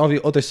Frosinone. It's on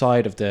the other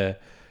side of the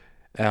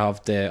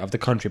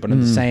country, but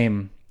in the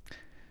same.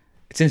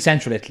 It's in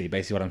central Italy,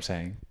 basically what I'm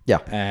saying.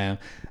 Yeah.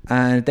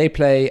 And they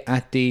play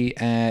at the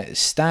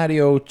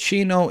Stadio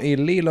Cino e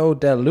Lilo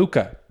del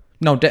Duca.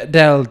 No,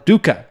 del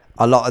Duca.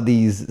 A lot of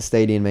these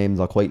stadium names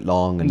are quite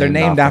long. And they're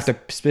named after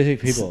specific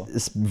people.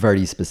 It's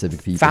very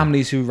specific people.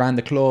 Families who ran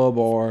the club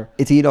or...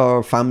 It's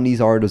either families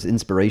or there's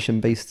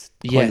inspiration-based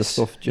kind of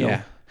stuff, do you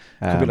know?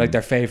 Could be like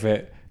their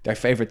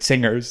favourite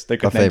singers. Their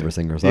favourite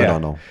singers, I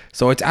don't know.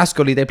 So it's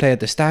Ascoli. They play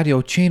at the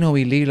Stadio Cino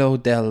e Lilo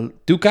del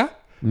Duca.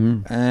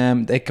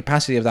 The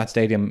capacity of that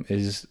stadium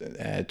is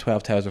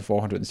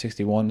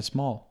 12,461.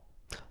 Small.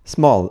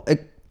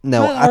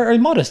 Or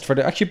modest for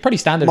actually pretty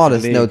standard.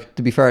 Modest. For the league. Now,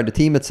 to be fair, the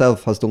team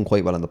itself has done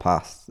quite well in the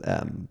past.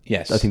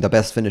 Yes, I think the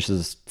best finish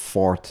is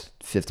 4th,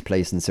 5th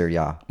place in Serie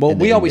A. Well,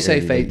 we always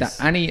say, Faith,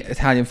 that any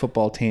Italian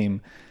football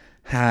team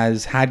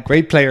has had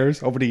great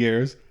players over the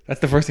years. That's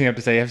the first thing you have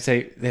to say. You have to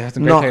say they have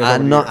some great players over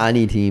the years. Not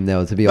any team,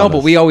 though, to be honest. No,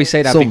 but we always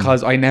say that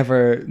because I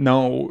never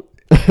know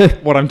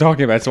what I'm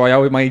talking about.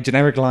 So my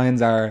generic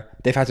lines are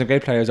they've had some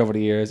great players over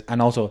the years,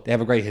 and also they have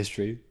a great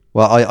history.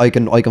 Well, I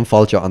can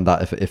fault you on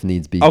that if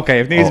needs be. Okay,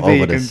 if needs be,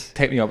 you can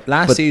take me up.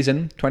 Last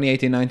season,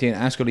 2018-19,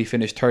 Ascoli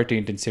finished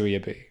 13th in Serie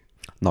B.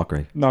 Not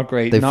great.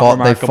 They've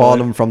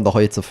fallen from the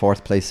heights of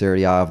 4th place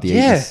Serie A of the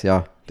 80s.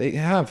 Yeah, they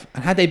have.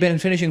 And had they been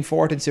finishing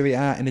 4th in Serie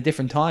A in a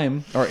different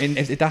time, or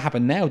if that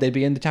happened now, they'd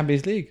be in the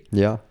Champions League.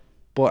 Yeah.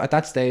 But at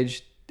that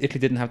stage, Italy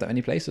didn't have that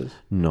many places.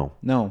 No.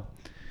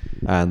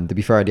 And to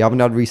be fair, they haven't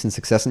had recent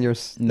success in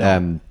years.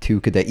 No.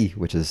 2 Cadetti,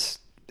 which is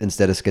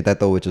instead of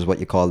Scudetto, which is what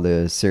you call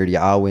the Serie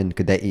A win.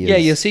 Cadetti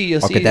is... you'll see.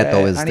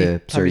 Cadetto is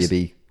the Serie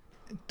B.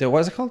 What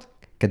is it called?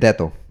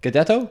 Cadetto.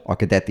 Or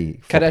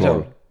Cadetti.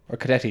 Cadetto. Or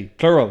Cadetti.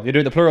 Plural. You're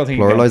doing the plural thing.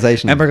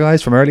 Pluralization. Remember,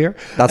 guys, from earlier?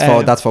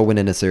 That's for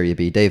winning a Serie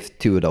B. They've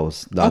 2 of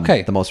those.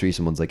 Okay. The most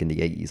recent one's like in the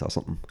 80s or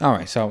something. All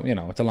right. So,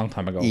 it's a long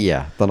time ago.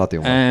 Yeah. They're not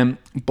doing well.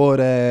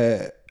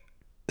 But,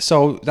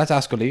 so that's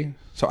Ascoli.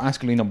 So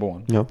Ascoli number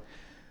 1. Yeah.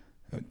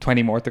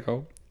 20 more to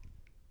go.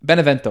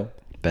 Benevento.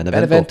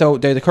 Benevento.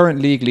 They're the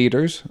current league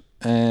leaders.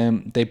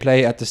 They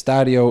play at the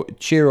Stadio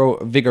Ciro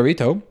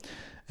Vigorito,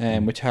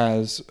 which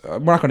has... we're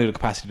not going to do the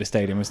capacity of the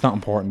stadium. It's not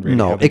important, really.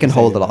 No, it can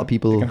hold a lot of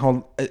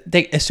people.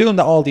 They assume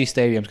that all these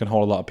stadiums can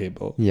hold a lot of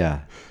people.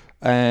 Yeah.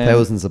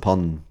 Thousands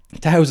upon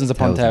thousands.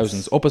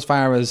 Up as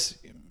far as,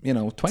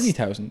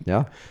 20,000.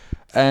 Yeah.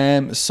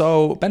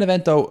 So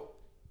Benevento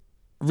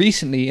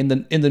recently in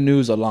the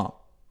news a lot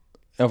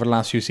over the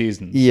last few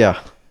seasons. Yeah.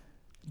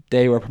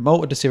 They were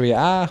promoted to Serie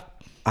A.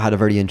 Had a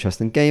very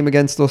interesting game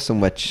against us in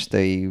which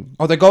they...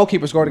 their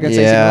goalkeeper scored against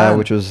AC Milan.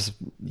 which was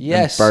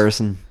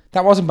embarrassing.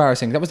 That was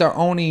embarrassing. That was their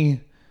only. It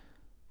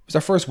was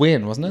their first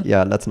win, wasn't it?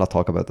 Yeah, let's not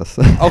talk about this.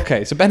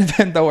 Okay, so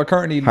Benevento are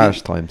currently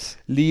Harsh times.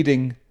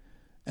 leading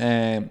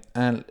and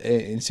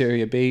in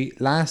Serie B.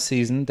 Last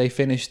season, they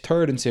finished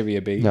third in Serie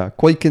B. Yeah,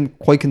 quite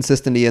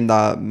consistently in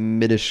that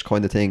midish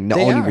kind of thing. Not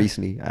They only are.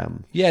 recently.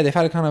 Yeah, they've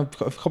had a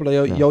couple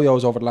of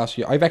yo-yos over the last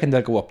year. I reckon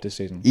they'll go up this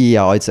season.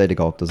 Yeah, I'd say they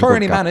go up. There's a good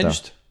Currently gap there.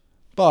 managed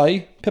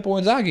by Pippo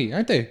Inzaghi,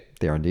 aren't they?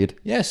 They are indeed.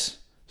 Yes.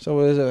 So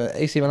is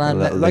AC Milan, A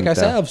little like link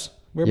there. ourselves.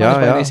 We're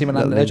managed by an AC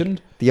Milan little legend.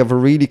 link. They have a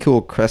really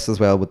cool crest as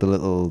well with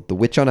the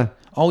witch on it.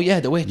 Oh yeah,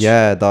 the witch.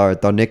 Yeah,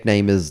 their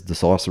nickname is the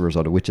Sorcerers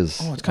or the Witches.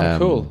 Oh, it's kind of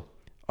cool.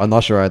 I'm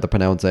not sure how to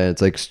pronounce it.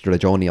 It's like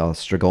Strigoni or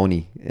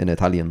Strigoni in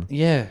Italian.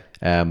 Yeah.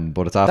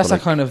 But it's after That's like,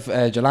 that kind of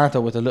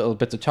gelato with a little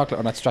bits of chocolate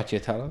on that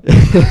stracciatella.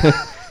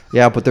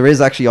 yeah, but there is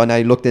actually, and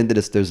I looked into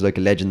this, there's like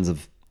legends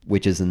of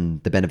witches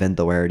in the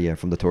Benevento area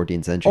from the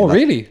 13th century. Oh,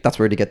 really? That's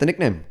where they get the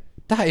nickname.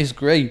 That is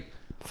great.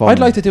 From- I'd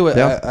like to do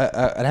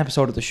yeah. an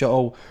episode of the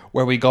show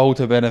where we go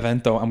to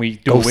Benevento and we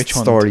do Ghost a witch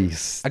hunt.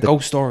 stories.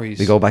 Ghost stories.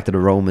 We go back to the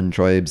Roman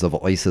tribes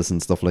of Isis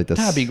and stuff like this.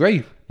 That'd be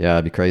great. Yeah,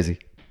 it'd be crazy.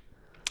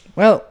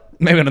 Well,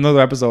 maybe in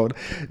another episode.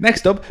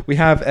 Next up, we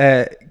have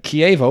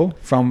Chievo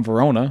from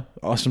Verona,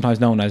 or sometimes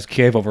known as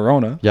Chievo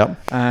Verona. Yep.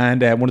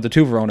 And one of the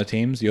two Verona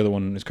teams. The other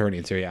one is currently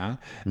in Serie A.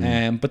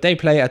 But they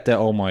play at the,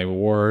 oh my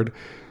word,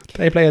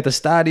 they play at the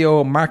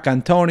Stadio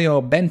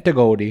Marcantonio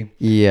Bentegodi.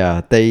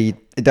 Yeah,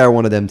 they're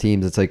one of them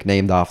teams that's like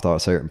named after a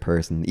certain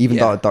person. Even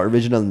Yeah. the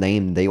original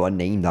name, they were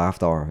named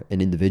after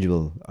an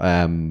individual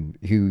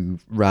who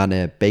ran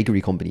a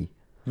bakery company.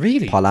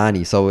 Really?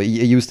 Polani. So it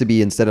used to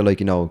be, instead of like,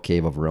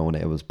 Chievo Verona,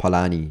 it was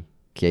Polani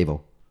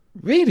Chievo.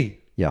 Really?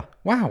 Yeah.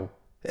 Wow.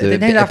 So They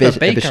named after a a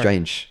baker. bit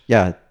strange.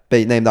 Yeah,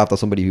 named after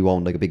somebody who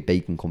owned like a big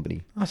baking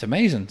company. That's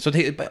amazing. So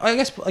but I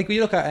guess like we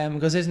look at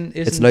because isn't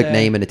It's like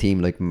naming a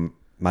team like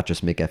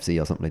Mattress Mick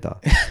FC or something like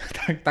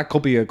that. that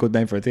could be a good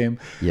name for a team.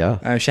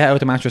 Yeah. Shout out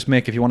to Mattress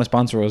Mick, if you want to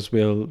sponsor us,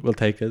 we'll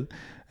take it.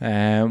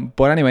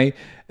 But anyway,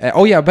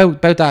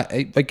 about that,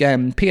 like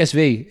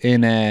PSV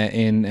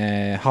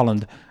in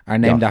Holland are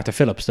named after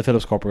Philips, the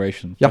Philips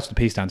Corporation. That's what the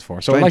P stands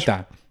for. So I like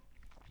that.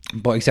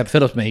 But except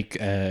Philips make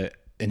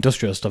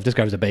industrial stuff. This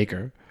guy was a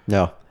baker.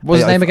 Yeah. What was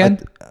his name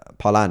again?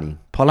 Polani.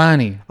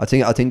 Polani. I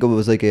think it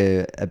was like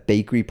a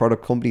bakery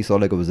product company, so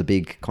like it was a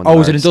big kind Oh, of it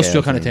was an large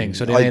industrial scale kind of thing.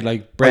 So they made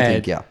like bread I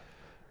think, yeah.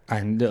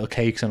 and little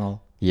cakes and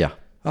all. Yeah.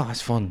 Oh,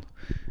 that's fun.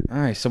 All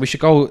right, so we should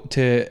go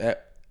to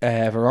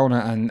Verona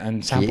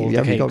and sample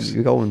the cakes.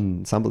 We go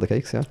and sample the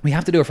cakes, yeah. We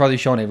have to do a Frosty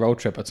Shoney road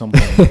trip at some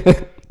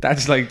point.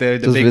 That's like the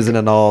Just big,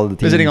 visiting all the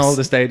teams. visiting all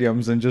the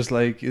stadiums and just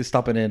like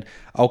stopping in.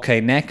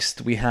 Okay,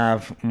 next we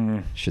have.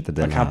 I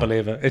Cittadella. can't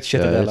believe it. It's Yeah,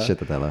 Cittadella.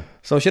 it's Cittadella.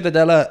 So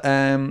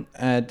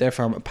Cittadella, they're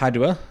from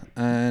Padua,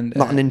 and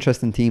Not an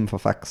interesting team for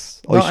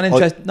facts. not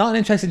an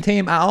interesting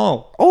team at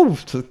all. Oh,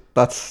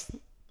 that's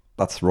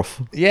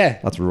rough. Yeah.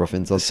 That's a rough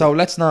insult. So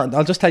let's not.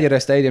 I'll just tell you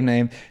their stadium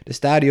name: the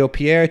Stadio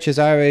Pier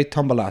Cesare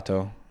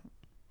Tombolato.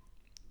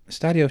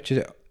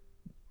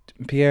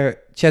 Pier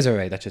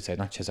Cesare, that should say,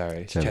 not Cesare.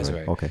 It's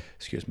Cesare. Okay.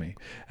 Excuse me.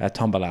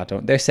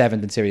 Tombolato. They're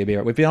 7th in Serie B.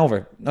 We've been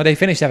over. No, they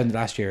finished 7th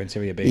last year in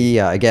Serie B.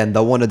 Yeah, again,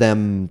 they're one of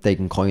them. They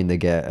can kind of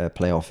get a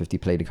playoff if they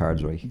play the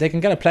cards right. They can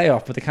get a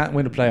playoff, but they can't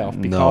win a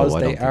playoff because I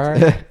they don't are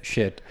think so.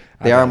 shit.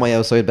 They are my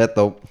outside bet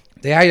though.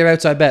 They are your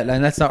outside bet,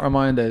 and let's not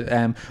remind it.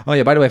 Oh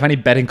yeah, by the way, if any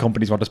betting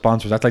companies want to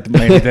sponsor, that's like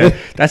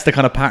that's the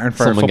kind of pattern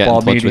for Someone get football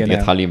in touch media with the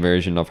now. Italian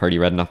version of Hurdy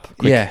Redknapp.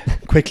 Quick. Yeah,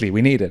 quickly,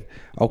 we need it.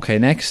 Okay,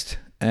 next,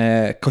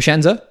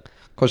 Coscienza.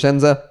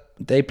 Coscienza,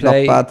 They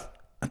play not bad.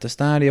 at the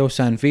Stadio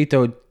San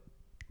Vito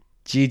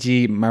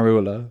Gigi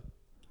Marula.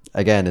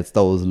 Again, it's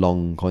those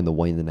long kind of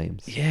winding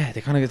names. Yeah,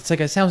 they kind of. It's like,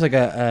 it sounds like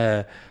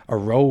a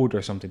road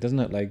or something, doesn't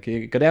it? Like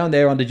you go down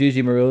there on the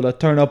Gigi Marula,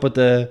 turn up at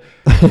the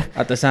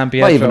San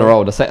Pietro. Not even a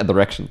road, a set of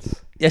directions.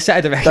 Yeah,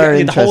 set of They're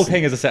directions. The whole interesting.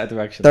 thing is a set of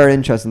directions. They're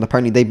interesting.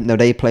 Apparently,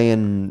 they play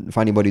in. If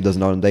anybody doesn't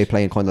know them, they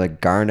play in kind of like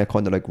garnet,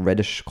 kind of like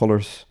reddish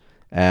colors.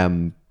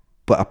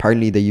 But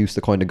apparently they used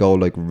to kind of go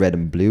like red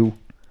and blue.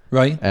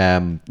 Right.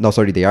 No,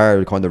 sorry, they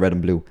are kind of red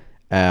and blue.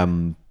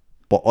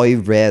 But I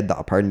read that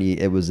apparently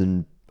it was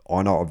in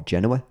honor of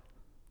Genoa,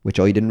 which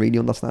I didn't really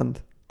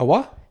understand. A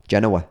what?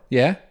 Genoa,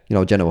 Yeah.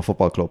 Genoa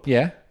Football Club.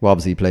 Yeah. Who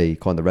obviously play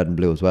kind of red and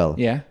blue as well.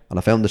 Yeah. And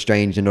I found it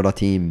strange another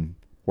team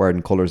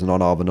wearing colours in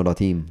honor of another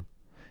team.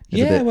 It's a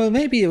Yeah, bit- well,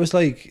 maybe it was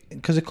like,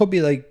 because it could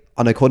be like,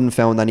 and I couldn't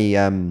find any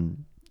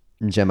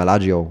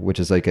Gemellagio, which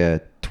is like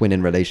a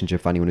twinning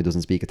relationship for anyone who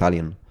doesn't speak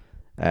Italian,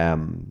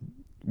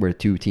 where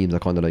two teams are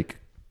kind of like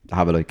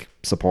have a like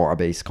supporter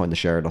base kind of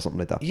shared or something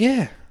like that.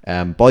 yeah.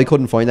 But I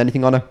couldn't find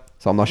anything on it,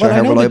 so I'm not sure Well,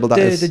 how I know reliable that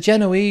the is.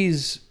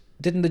 Genoese,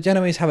 didn't the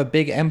Genoese have a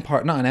big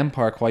empire? Not an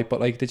empire quite, but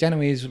like the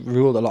Genoese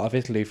ruled a lot of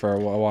Italy for a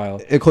while.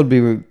 It could be.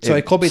 So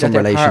it could be some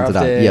that they're relation part to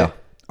of that. the, Yeah.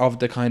 of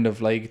the kind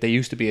of like, they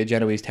used to be a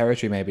Genoese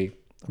territory maybe.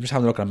 I'm just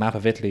having a look at a map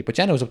of Italy, but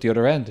Genoa's up the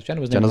other end.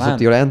 Genoa's near Genoa's Milan. up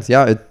the other end.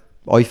 Yeah,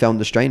 I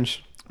found it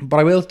strange. But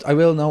I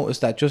will notice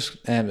that just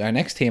our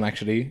next team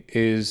actually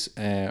is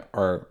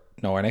our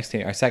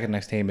second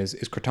next team is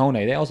Crotone.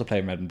 They also play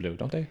in red and blue,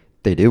 don't they?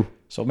 They do.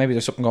 So maybe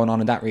there's something going on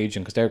in that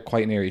region because they're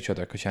quite near each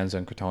other, Coscienza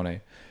and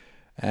Crotone.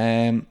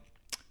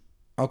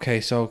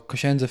 Okay, so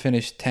Coscienza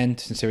finished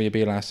 10th in Serie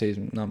B last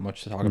season. Not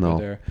much to talk about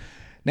there.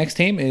 Next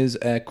team is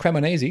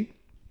Cremonese.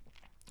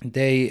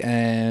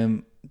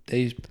 They're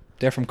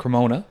from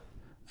Cremona,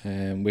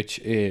 which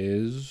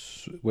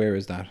is, where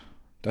is that?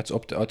 That's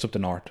up the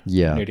north,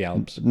 near the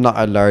Alps. Not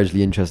a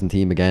largely interesting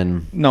team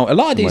again. No, a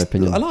lot of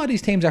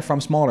these teams are from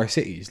smaller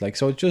cities. Like,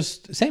 so it's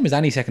just same as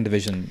any second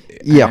division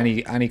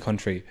in any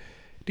country.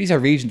 These are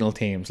regional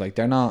teams. Like,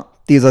 they're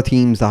not. These are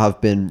teams that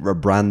have been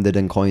rebranded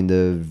and kind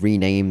of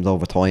renamed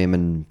over time,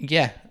 and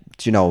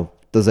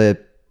there's a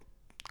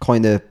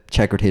kind of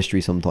checkered history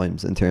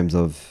sometimes in terms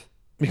of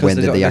when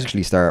did they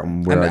actually start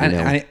and where are they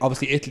now. And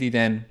obviously Italy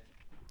then,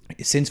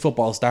 since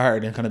football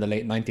started in kind of the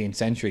late 19th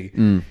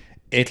century,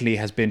 Italy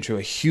has been through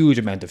a huge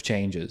amount of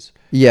changes.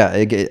 Yeah,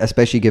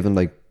 especially given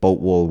like both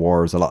world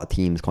wars, a lot of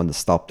teams kind of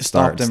stopped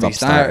and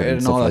restarted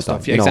and all that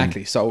stuff. Yeah,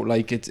 exactly. So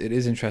like it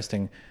is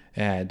interesting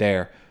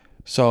there.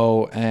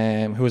 So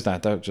who was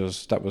that? That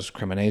was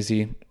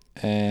Cremonese.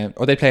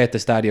 They play at the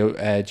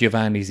Stadio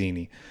Giovanni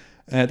Zini.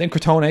 Then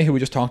Crotone, who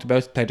we just talked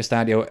about, played the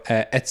Stadio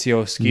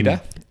Ezio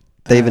Schida.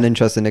 They have an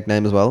interesting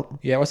nickname as well.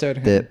 Yeah, what's their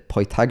name? The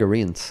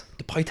Pythagoreans.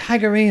 The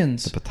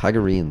Pythagoreans. The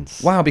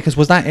Pythagoreans. Wow, because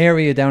was that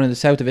area down in the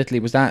south of Italy,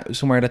 was that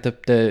somewhere that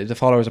the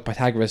followers of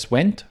Pythagoras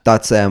went?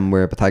 That's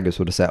where Pythagoras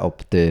would have set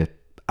up the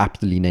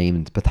aptly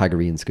named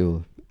Pythagorean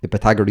school. The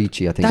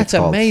Pythagorici, I think it's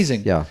called. That's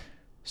amazing. Yeah.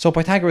 So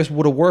Pythagoras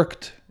would have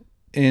worked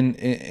in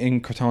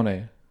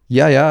Crotone.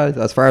 Yeah.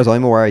 As far as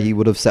I'm aware, he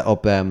would have set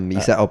up.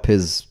 Set up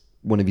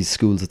one of his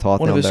schools of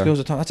thought.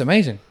 That's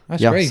amazing.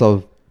 That's great.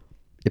 So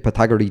the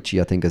Pythagorici,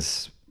 I think,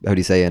 is how do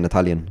you say it in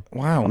Italian?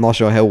 Wow. I'm not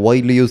sure how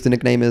widely used the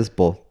nickname is,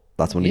 but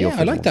that's one of the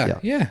official ones. I like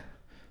that. Yeah.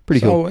 Pretty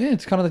cool. So yeah,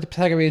 it's kind of like the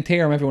Pythagorean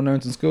theorem everyone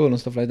learns in school and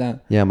stuff like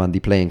that. Yeah, man, they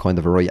play in kind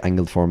of a right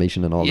angled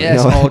formation and all that.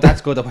 Yes, that's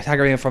good. The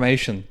Pythagorean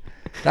formation.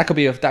 That could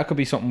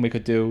be something we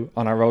could do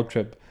on our road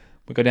trip.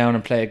 We go down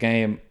and play a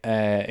game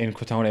in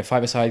Crotone, a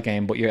 5-a-side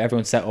game, but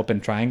everyone's set up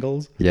in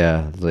triangles.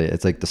 Yeah,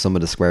 it's like the sum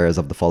of the squares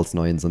of the false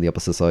nines on the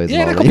opposite sides.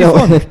 Yeah, that could be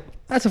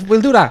fun.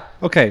 We'll do that.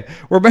 Okay,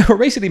 we're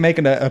basically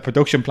making a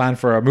production plan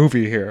for a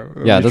movie here.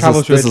 Yeah, this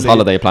is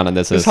holiday planning.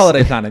 This is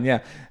holiday planning.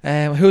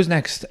 Yeah. Who's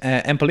next?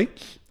 Empoli.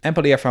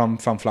 Empoli are from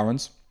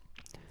Florence,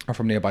 or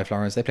from nearby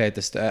Florence. They play at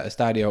the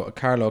Stadio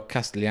Carlo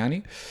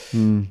Castigliani.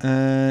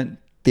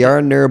 They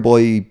are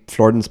nearby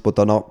Florence, but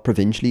they're not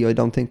provincially, I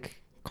don't think,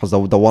 because they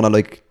want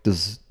to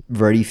there's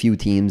very few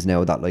teams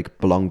now that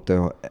belong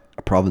to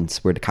a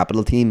province where the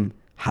capital team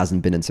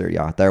hasn't been in Serie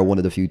A. They're one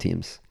of the few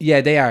teams.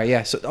 Yeah, they are.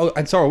 Yeah.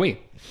 And so are we.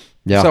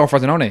 Yeah. So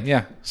Frosinone,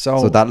 yeah.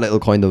 So that little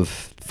kind of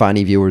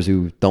fanny viewers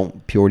who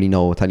don't purely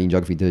know Italian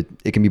geography,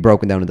 it can be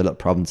broken down into little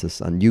provinces,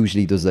 and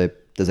usually there's a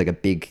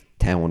big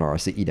town or a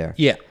city there.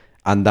 Yeah.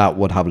 And that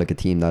would have a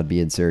team that'd be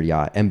in Serie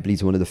A.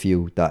 Empoli's one of the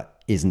few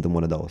that isn't in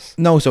one of those.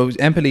 No, so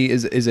Empoli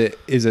is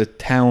a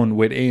town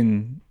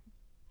within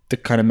the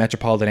kind of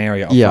metropolitan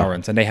area of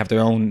Florence, and they have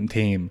their own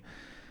team.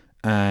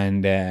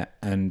 And they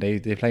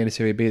play in the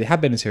Serie B. They have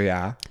been in Serie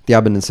A. They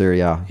have been in Serie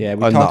A. Yeah,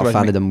 I'm not a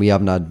fan of them.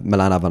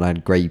 Milan haven't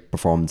had great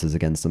performances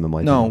against them in my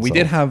opinion. No, we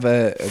did have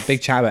a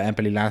big chat about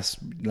Empoli last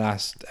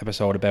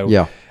episode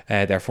about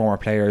their former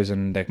players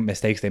and the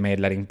mistakes they made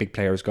letting big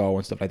players go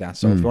and stuff like that.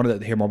 So if you wanted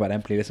to hear more about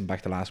Empoli, listen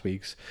back to last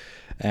week's.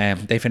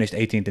 They finished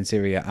 18th in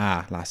Serie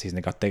A last season.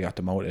 They got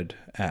demoted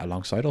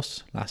alongside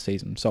us last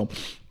season. So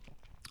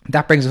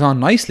that brings us on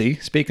nicely.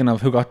 Speaking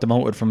of who got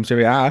demoted from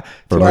Serie A,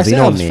 to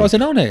ourselves,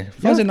 Frosinone.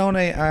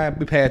 Frosinone,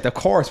 we play at the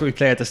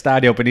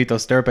Stadio Benito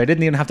Stirpe. I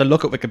didn't even have to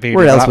look at Wikipedia.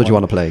 Where else would you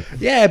want to play?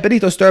 Yeah,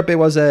 Benito Stirpe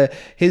was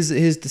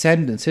his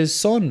descendants, his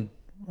son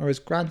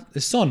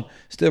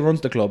still runs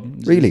the club.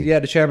 Really? Yeah,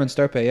 the chairman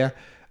Stirpe. Yeah,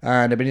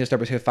 and Benito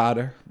Stirpe is his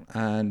father.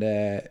 And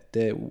the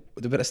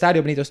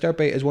Stadio Benito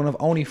Stirpe is one of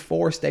only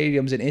 4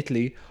 stadiums in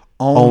Italy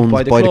owned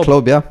by the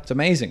club. Yeah, it's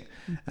amazing,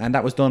 and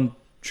that was done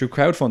through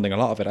crowdfunding, a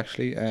lot of it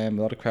actually, a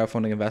lot of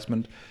crowdfunding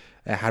investment.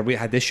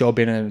 Had this show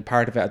been a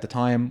part of it at the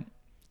time,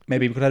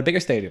 maybe we could have had a bigger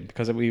stadium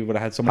because we would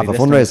have had so many. Have a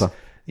fundraiser.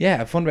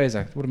 Yeah, a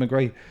fundraiser. It would have been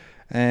great.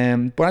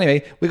 But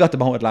anyway, we got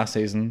demoted last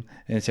season,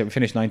 and so we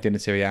finished 19th in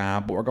Serie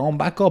A, but we're going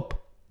back up.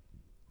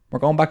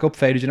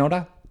 Faye, did you know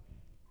that?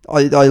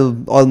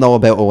 I'll know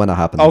about it when it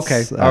happens.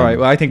 Okay, all right.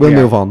 Well, I think we'll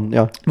move on.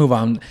 Yeah, move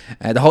on.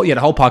 The whole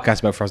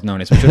podcast about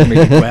Frosinone, so it shouldn't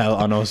really well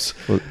on us.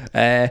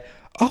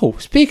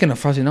 Speaking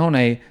of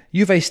Frosinone,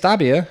 Juve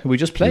Stabia, who we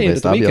just played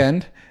at the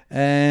weekend,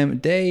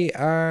 they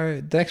are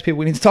the next people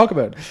we need to talk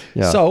about.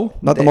 Yeah. So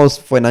not the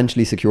most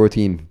financially secure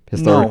team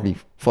historically. No.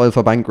 Filed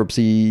for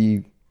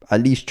bankruptcy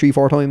at least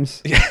 3-4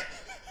 times.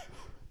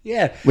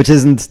 Yeah. Which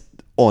isn't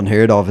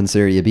unheard of in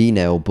Serie B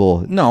now,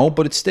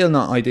 but it's still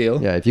not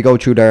ideal. Yeah, if you go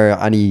through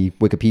any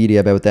Wikipedia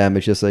about them,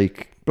 it's just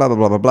blah blah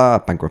blah blah blah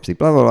bankruptcy,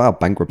 blah blah blah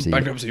bankruptcy,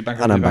 and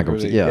then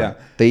bankruptcy. Yeah,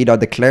 they either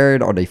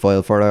declared or they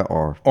filed for it,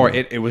 or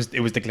it was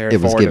declared.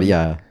 It was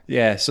given.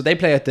 Yeah. So they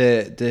play at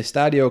the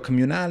Stadio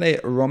Comunale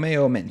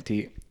Romeo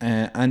Menti,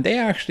 and they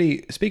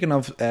actually, speaking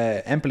of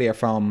Empoli, are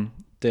from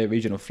the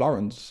region of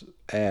Florence.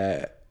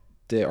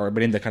 or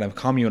within the kind of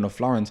commune of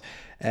Florence.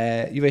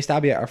 Juve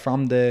Stabia are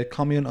from the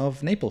commune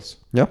of Naples.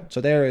 Yeah.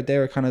 So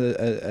they're kind of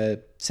a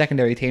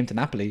secondary team to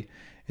Napoli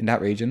in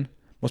that region.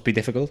 Must be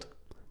difficult.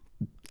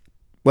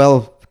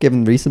 Well,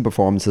 given recent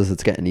performances,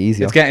 it's getting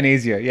easier. It's getting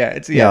easier. Yeah.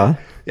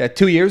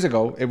 2 years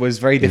ago, it was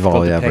very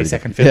difficult to play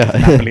second fiddle to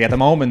Napoli. At the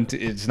moment,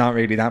 it's not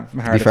really that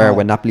hard. To be fair,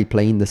 when Napoli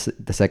playing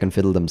the second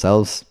fiddle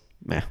themselves,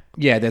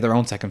 yeah, they're their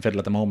own second fiddle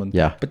at the moment.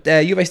 Yeah. But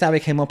Juve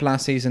Stabia came up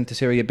last season to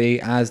Serie B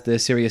as the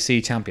Serie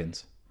C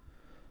champions.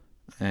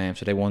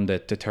 So they won the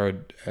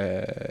third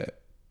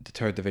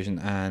division,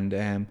 and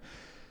they're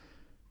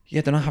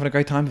not having a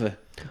great time of it.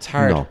 It's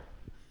hard. No.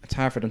 It's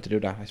hard for them to do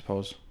that, I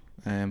suppose.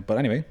 But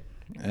anyway,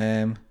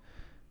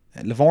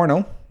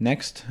 Livorno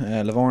next.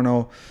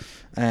 Livorno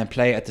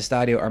play at the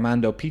Stadio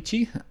Armando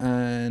Pichi,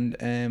 and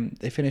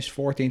they finished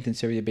 14th in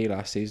Serie B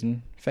last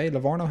season. Faye,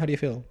 Livorno, how do you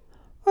feel?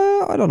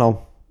 I don't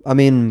know. I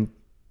mean,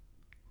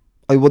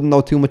 I wouldn't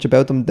know too much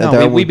about them.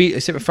 No, we beat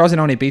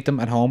Frosinone beat them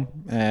at home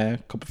a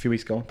few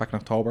weeks ago, back in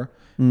October.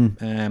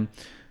 Not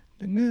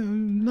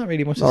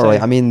really much to say. All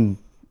right. I mean,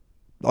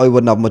 I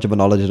wouldn't have much of a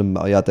knowledge of them.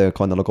 I had to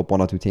kind of look up one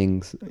or two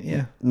things.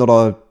 Yeah.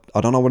 I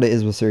don't know what it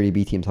is with Serie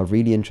B teams. Have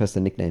really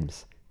interesting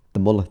nicknames. The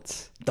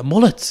Mullets. The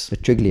Mullets? The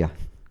Triglia.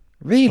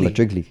 Really?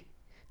 The Trigli.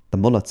 The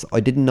Mullets. I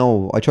didn't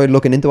know. I tried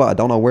looking into it. I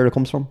don't know where it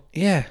comes from.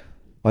 Yeah.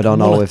 I don't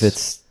know if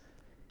it's...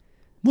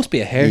 Must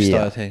be a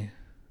hairstyle thing.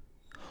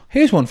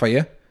 Here's one for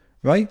you,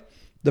 right?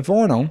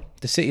 Livorno,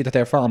 the city that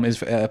they're from,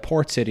 is a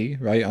port city,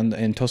 right,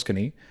 in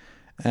Tuscany.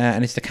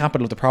 And it's the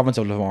capital of the province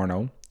of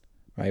Livorno,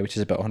 right, which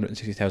is about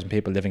 160,000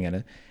 people living in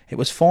it. It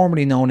was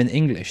formerly known in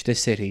English,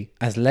 this city,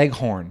 as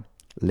Leghorn.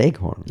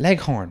 Leghorn?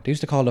 Leghorn. They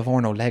used to call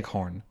Livorno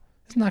Leghorn.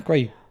 Isn't that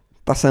great?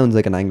 That sounds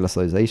like an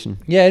anglicisation.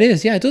 Yeah, it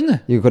is. Yeah, doesn't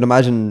it? You could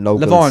imagine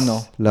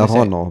locals...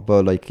 Livorno,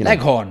 but like, you know...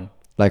 Leghorn.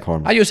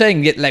 Leghorn. Are you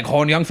saying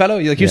Leghorn, young fellow?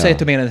 You say it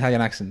to me in an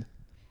Italian accent.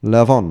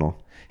 Livorno.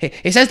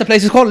 He says the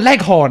place is called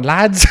Leghorn,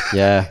 lads.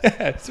 Yeah.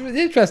 It's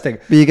interesting.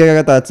 But you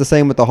get that. It's the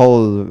same with the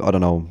whole, I don't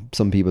know,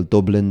 some people,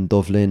 Dublin,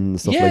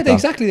 stuff like that. Yeah,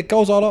 exactly. It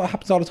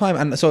happens all the time.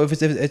 And so if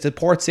it's a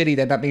port city,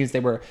 then that means they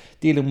were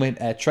dealing with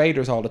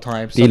traders all the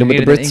time. So dealing with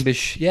the Brits.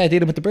 English,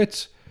 dealing with the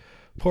Brits.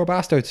 Poor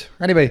bastards.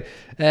 Anyway,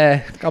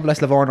 God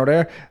bless Livorno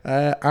there.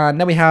 And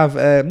then we have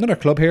another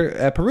club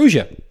here,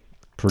 Perugia.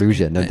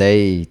 Perugia. Now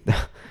they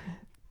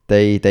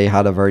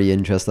had a very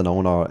interesting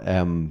owner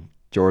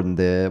during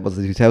the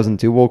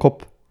 2002 World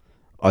Cup.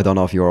 I don't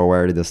know if you're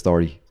aware of this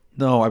story.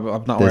 No,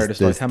 I'm not aware of this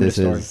story. Tell me the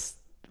story. Is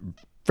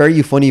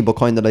very funny, but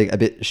kind of like a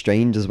bit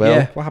strange as well.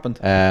 Yeah, what happened?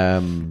 I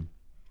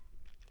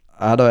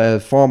had a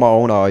former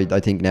owner, I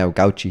think now,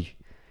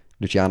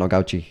 Luciano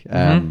Gauci.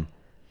 And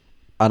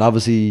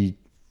obviously,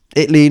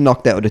 Italy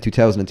knocked out of the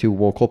 2002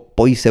 World Cup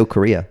by South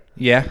Korea.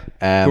 Yeah.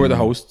 Who were the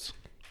hosts?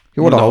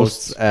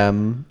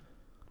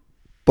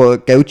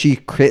 But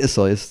Gauci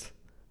criticised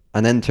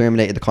and then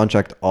terminated the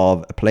contract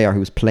of a player who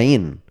was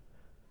playing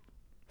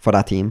for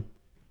that team,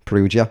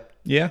 Perugia.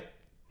 Yeah.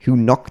 Who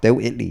knocked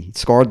out Italy.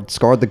 Scored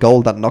the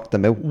goal that knocked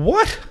them out.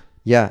 What?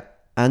 Yeah.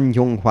 An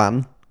Jung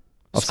Hwan.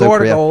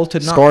 Scored a goal to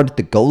knock... Scored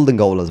the golden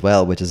goal as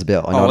well, which is a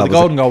bit... I know the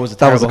golden goal was a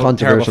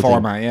terrible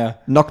format, yeah.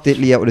 Knocked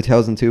Italy out of the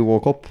 2002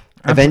 World Cup.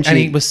 Eventually,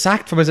 and he was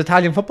sacked from his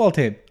Italian football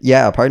team.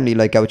 Yeah, apparently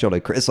like Gaucho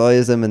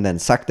criticised him and then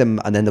sacked him,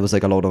 and then there was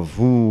like a lot of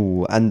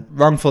and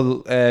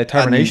wrongful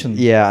termination.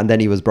 And then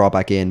he was brought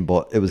back in,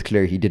 but it was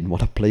clear he didn't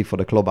want to play for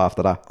the club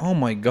after that. Oh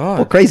my god!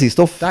 But crazy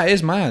stuff. That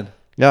is mad.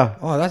 Yeah.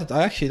 Oh,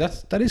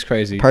 that is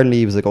crazy. Apparently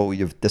he was like, "Oh,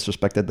 you've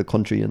disrespected the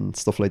country and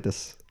stuff like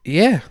this."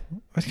 Yeah,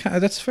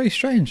 that's very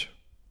strange.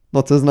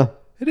 Nuts, isn't it?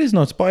 It is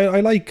nuts, but I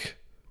like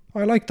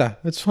that.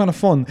 It's kind of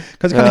fun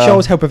because it kind of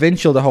shows how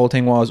provincial the whole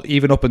thing was,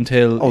 even up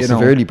until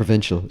severely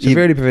provincial.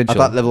 Severely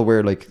provincial. At that level,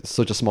 where like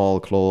such a small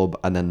club,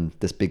 and then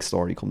this big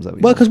story comes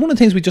out. Well, because one of the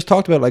things we just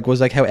talked about,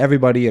 was how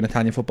everybody in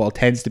Italian football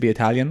tends to be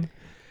Italian.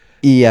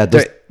 Yeah,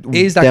 there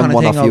is that kind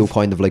of thing. Few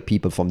kind of like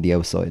people from the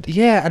outside.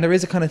 Yeah, and there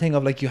is a kind of thing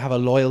of you have a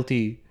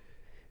loyalty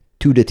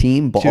to the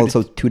team, but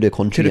also to the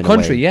country. To the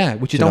country, yeah,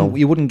 which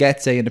you wouldn't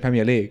get say in the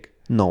Premier League.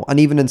 No, and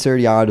even in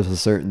Serie A, there's a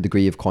certain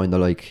degree of kind of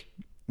like.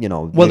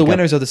 Well, the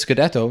winners of the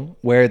Scudetto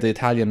wear the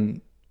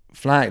Italian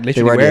flag.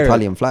 Literally, they wear the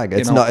Italian flag.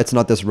 It's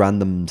not this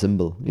random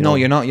symbol.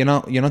 You're not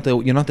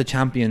the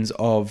champions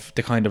of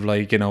the kind of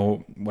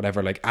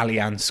whatever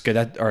Allianz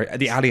Scudetto or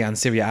the Allianz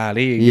Serie A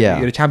league. Yeah,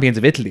 you're the champions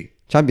of Italy.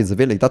 Champions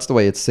of Italy. That's the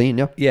way it's seen.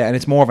 Yeah. Yeah, and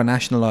it's more of a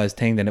nationalised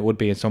thing than it would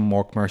be in some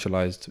more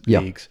commercialised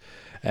leagues,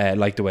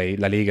 like the way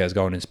La Liga is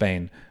going in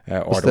Spain.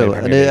 Or still,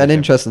 an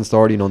interesting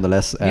story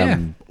nonetheless.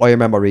 I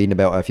remember reading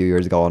about it a few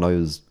years ago, and I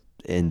was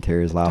in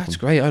tears laughing. That's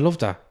great. I love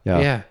that.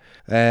 Yeah.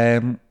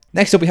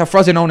 Next up we have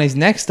Frosinone's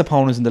next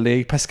opponents in the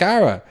league,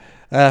 Pescara.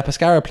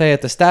 Pescara play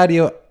at the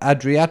Stadio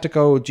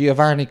Adriatico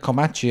Giovanni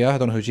Comacchio. I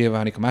don't know who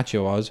Giovanni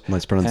Comacchio was.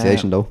 Nice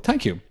pronunciation though.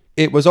 Thank you.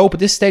 It was open.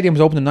 This stadium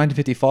was opened in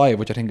 1955,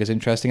 which I think is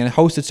interesting, and it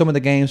hosted some of the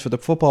games for the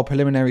football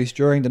preliminaries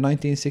during the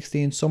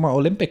 1916 Summer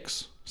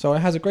Olympics. So it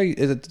has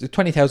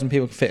 20,000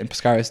 people can fit in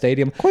Pescara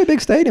Stadium. Quite a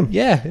big stadium.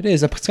 Yeah, it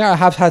is. And Pescara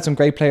have had some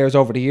great players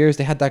over the years.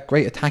 They had that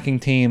great attacking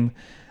team.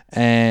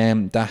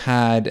 That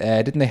had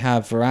didn't they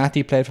have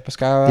Verratti played for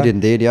Pescara? He did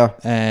indeed,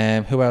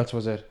 yeah. Who else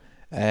was it?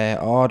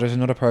 There's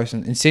another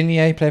person.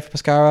 Insigne played for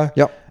Pescara.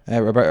 Yep.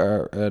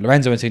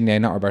 Lorenzo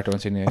Insigne, not Roberto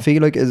Insigne. I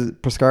feel like is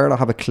Pescara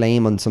have a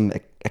claim on some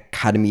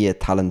academy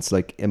talents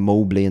like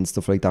Immobile and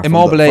stuff like that.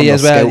 Immobile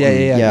as well.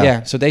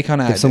 Yeah. So they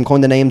kind of some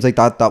kind of names like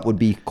that would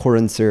be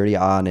current Serie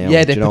A now.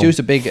 Yeah, they produced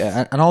a big,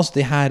 and also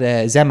they had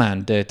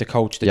Zeman, the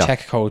coach, the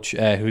Czech coach,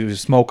 who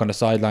was smoke on the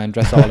sideline,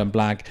 dressed all in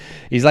black.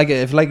 He's like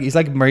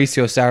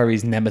Mauricio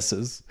Sarri's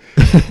nemesis.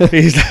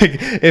 He's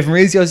like if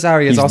Mauricio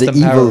Sarri is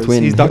Austin Powers,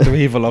 he's Dr.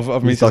 Evil of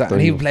Mauricio Sarri,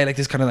 and he would play like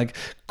this kind of like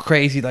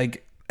crazy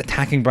like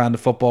attacking brand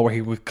of football where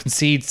he would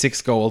concede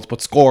 6 goals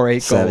but score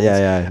 8 goals.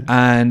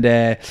 And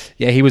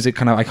he was a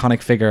kind of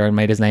iconic figure and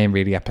made his name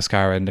really at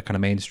Pescara in the kind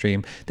of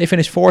mainstream. They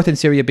finished 4th in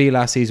Serie B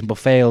last season but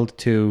failed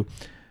to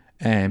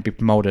be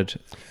promoted.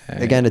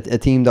 Again, a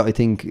team that I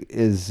think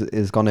is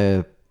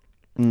gonna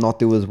not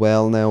do as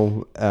well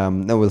now.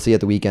 Now we'll see at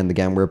the weekend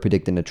again. We're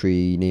predicting a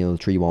 3-0,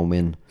 3-1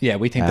 win. Yeah,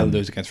 we think they'll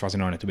lose against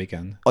Frosinone at the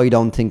weekend. I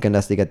don't think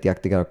unless they get the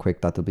act together quick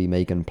that they'll be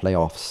making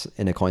playoffs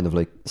in a kind of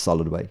like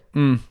solid way.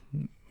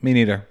 Me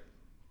neither.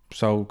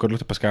 So good luck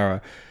to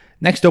Pescara.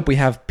 Next up we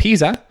have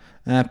Pisa.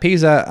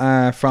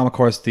 Pisa from, of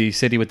course, the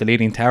city with the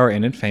leaning tower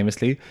in it,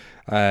 famously,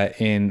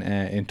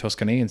 in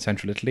Tuscany, in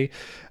central Italy.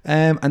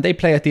 And they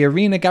play at the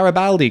Arena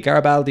Garibaldi.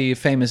 Garibaldi,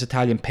 famous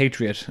Italian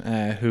patriot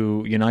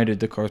who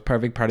united, of course, a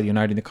big part of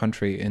uniting the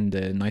country in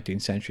the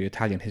 19th century.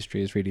 Italian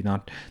history is really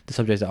not the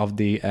subject of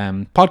the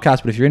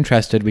podcast, but if you're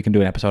interested, we can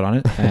do an episode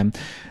on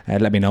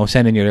it. Let me know.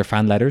 Send in your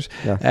fan letters.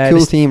 Yeah.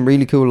 Cool team,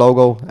 really cool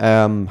logo.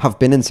 Have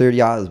been in Serie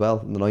A as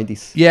well in the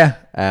 90s. Yeah.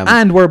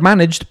 And were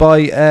managed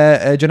by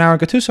Gennaro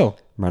Gattuso.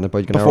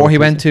 Before he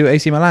went to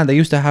AC Milan. They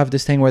used to have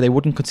this thing where they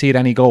wouldn't concede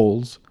any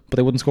goals, but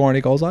they wouldn't score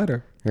any goals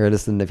either. Here,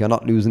 listen, if you're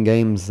not losing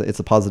games, it's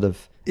a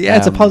positive. Yeah,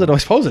 it's a positive. I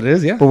suppose it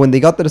is, yeah. But when they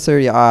got to the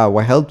Serie A,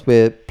 we're helped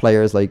with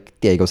players like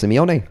Diego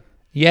Simeone.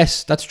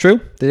 Yes, that's true.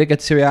 They did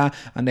get to Serie A,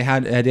 and they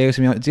had Diego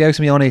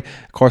Simeone,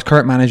 of course,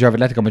 current manager of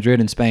Atletico Madrid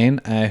in Spain,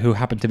 who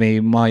happened to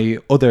be my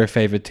other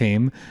favourite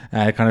team,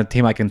 kind of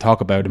team I can talk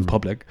about in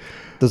public.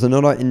 There's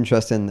another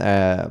interesting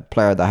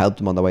player that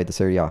helped him on the way to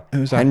Serie A.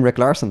 Who's that? Henrik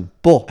Larsson.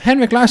 But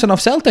Henrik Larsson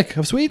of Celtic,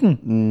 of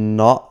Sweden.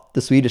 Not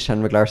the Swedish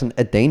Henrik Larsson,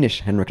 a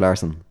Danish Henrik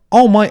Larsson.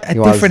 Oh my,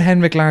 different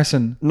Henrik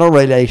Larsson. No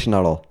relation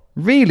at all.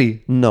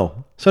 Really?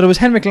 No. So there was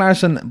Henrik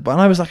Larsson, but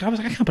I was like, I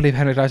can't believe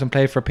Henrik Larsson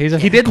played for Pisa.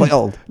 He didn't. Quite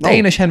old. No.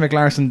 Danish Henrik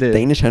Larsson did.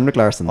 Danish Henrik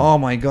Larsson. Oh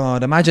my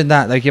God. Imagine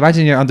that. Like,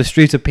 imagine you're on the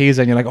streets of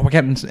Pisa and you're like, oh, we're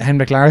getting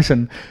Henrik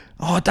Larsson.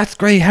 Oh, that's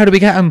great. How do we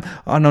get him?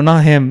 Oh, no,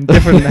 not him.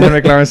 Different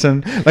Henrik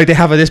Larsson. Like, they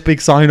have this big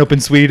sign up in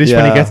Swedish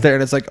when he gets there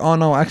and it's like, oh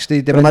no,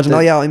 actually. But imagine,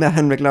 I met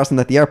Henrik Larsson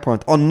at the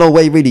airport. Oh, no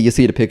way, really. You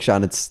see the picture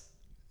and it's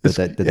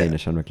the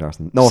Danish Henrik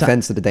Larsson. No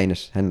offense to the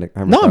Danish Henrik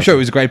Larsson. I'm sure he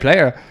was a great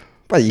player.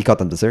 Well, you got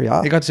them to Serie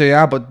A. He got to Serie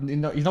A, but you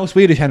know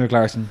Swedish Henrik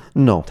Larsson.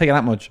 No. Taking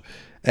that much.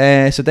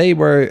 So they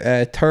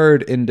were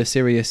third in the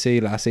Serie C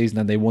last season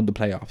and they won the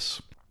playoffs.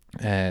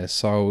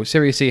 So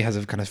Serie C has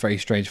a kind of very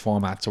strange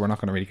format, so we're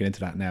not going to really get into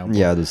that now.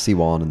 Yeah, there's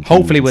C1 and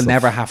hopefully we'll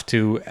never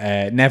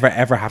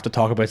ever have to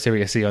talk about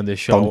Serie C on this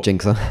show. Don't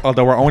jinx it.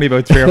 Although we're only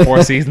about 3 or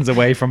 4 seasons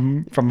away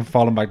from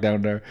falling back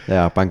down there.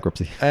 Yeah,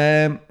 bankruptcy.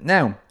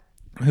 Now,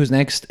 who's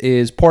next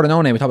is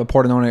Pordenone. We talked about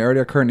Pordenone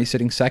earlier, currently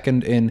sitting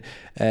second in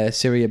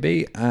Serie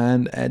B,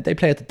 and they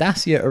play at the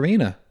Dacia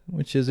Arena,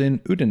 which is in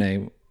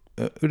Udine.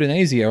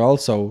 Udinese are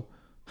also...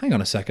 Hang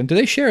on a second. Do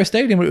they share a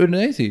stadium with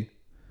Udinese?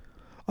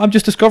 I'm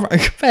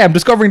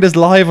discovering this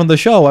live on the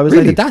show. I was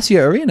really? like, the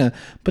Dacia Arena,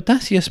 but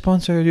Dacia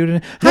sponsored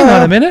Udinese. Hang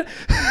on a minute.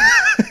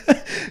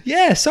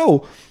 Yeah,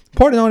 so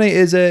Pordenone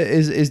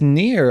is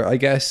near, I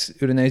guess,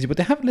 Udinese, but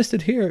they haven't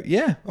listed here.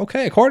 Yeah,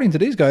 okay. According to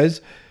these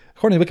guys,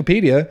 according to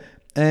Wikipedia,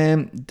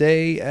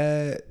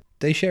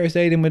 they share a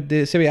stadium with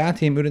the Serie A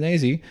team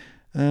Udinese,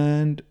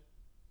 and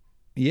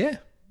yeah,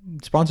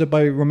 sponsored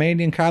by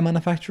Romanian car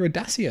manufacturer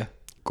Dacia.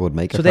 Good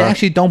maker. So they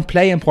actually don't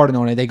play in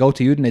Pordenone. They go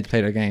to Udine to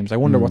play their games. I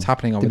wonder what's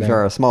happening over there.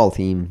 They're a small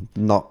team,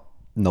 not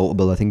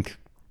notable. I think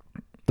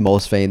the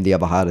most fame they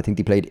ever had. I think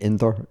they played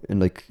Inter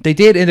in They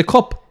did in the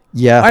cup.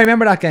 Yeah, I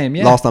remember that game.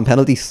 Yeah, lost on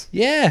penalties.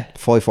 Yeah,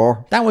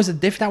 5-4. That was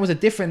a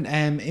different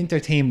Inter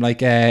team. Like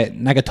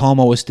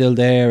Nagatomo was still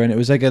there, and it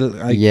was like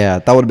yeah,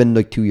 that would have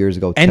been 2 years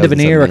ago. End of an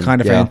era kind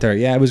of for Inter.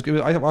 Yeah, it was.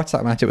 I watched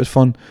that match. It was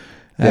fun.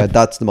 Yeah,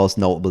 that's the most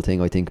notable thing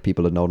I think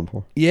people would know them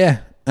for. Yeah,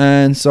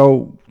 and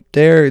so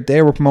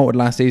they were promoted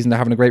last season. They're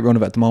having a great run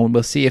of it at the moment.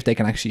 We'll see if they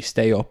can actually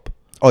stay up.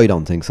 I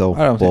don't think so.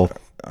 I don't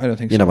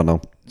think so. You never know.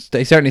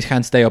 They certainly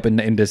can't stay up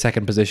in the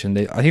second position.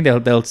 I think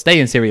they'll stay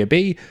in Serie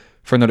B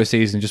for another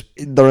season.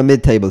 They're a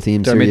mid-table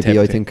team. Serie B,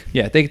 I think.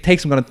 Yeah, they're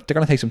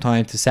gonna take some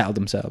time to settle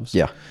themselves.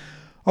 Yeah.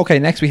 Okay,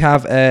 next we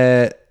have.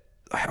 I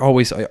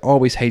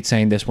always hate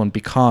saying this one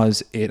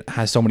because it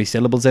has so many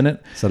syllables in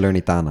it.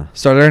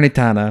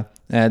 Salernitana.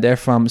 They're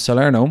from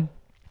Salerno.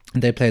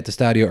 They play at the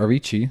Stadio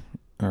Orecchie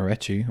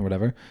or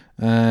whatever,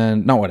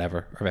 and not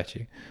whatever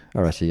Orecchie,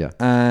 yeah.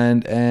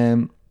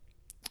 And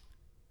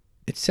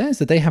it says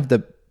that they have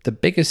the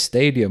biggest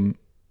stadium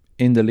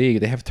in the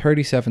league. They have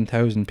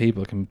 37,000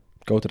 people can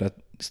go to that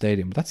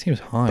stadium. But that seems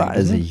high. That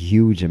is a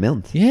huge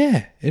amount.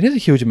 Yeah, it is a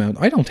huge amount.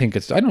 I don't think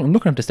it's. I'm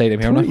looking at the stadium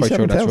here. I'm not quite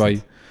sure that's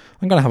right.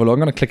 I'm gonna have a look. I'm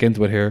gonna click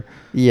into it here.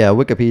 Yeah,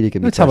 Wikipedia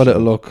can be. Let's have a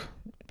little look.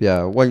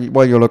 Yeah,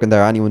 while you're looking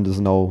there, anyone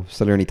doesn't know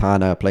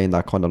Salernitana playing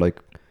that kind of like,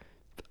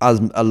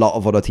 as a lot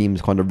of other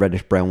teams, kind of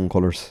reddish brown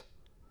colours.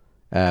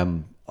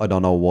 I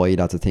don't know why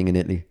that's a thing in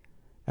Italy.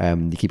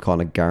 You keep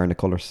calling it Garnet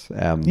colours.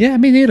 Yeah,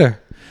 me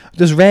neither.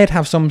 Does red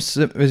have some?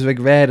 Is like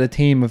red a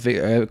team of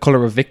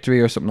colour of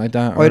victory or something like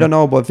that? I don't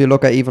know, but if you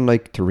look at even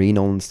like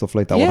Torino and stuff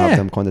like that, would have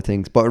them kind of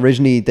things. But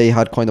originally they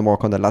had kind of more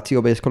kind of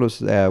Lazio based colours,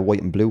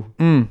 white and blue.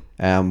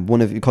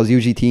 Because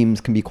usually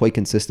teams can be quite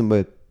consistent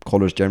with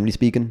colours generally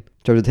speaking.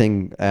 The other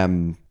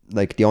thing,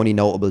 like the only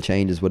notable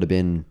changes would have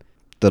been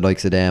the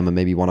likes of them and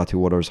maybe one or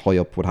two others high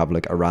up would have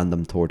like a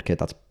random toward kit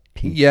that's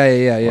pink.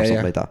 Or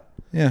something like that.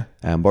 Yeah.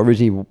 But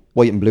originally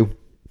white and blue.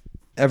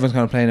 Everyone's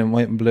kind of playing in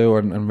white and blue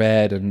and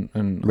red and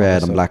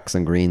red and blacks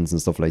and greens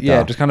and stuff like that.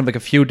 Yeah, there's kind of like a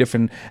few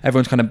different.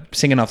 Everyone's kind of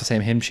singing off the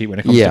same hymn sheet when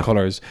it comes to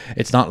colours.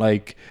 It's not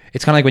like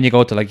it's kind of like when you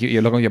go to like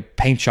you're looking at your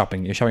paint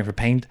shopping. You're shopping for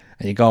paint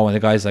and you go and the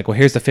guy's like, well,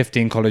 here's the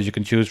 15 colours you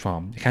can choose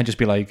from. You can't just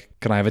be like,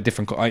 can I have a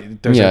different?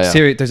 There's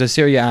a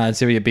Serie A and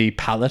Serie B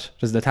palette.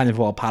 There's an Italian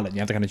football palette. And you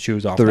have to kind of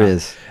choose off. There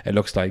is. It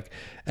looks like.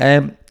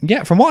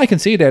 From what I can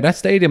see there, that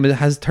stadium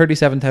has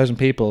 37,000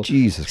 people.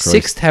 Jesus Christ.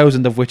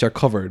 6,000 of which are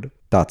covered.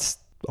 That's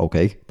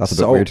okay. That's a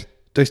bit weird.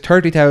 There's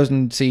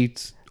 30,000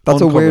 seats. That's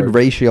uncovered. a weird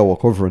ratio of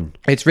covering.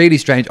 It's really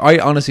strange. I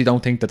honestly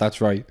don't think that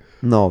that's right.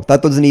 No,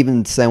 that doesn't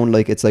even sound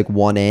like it's like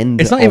one end.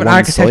 It's not even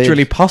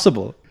architecturally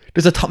possible.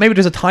 Maybe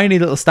there's a tiny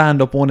little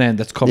stand up one end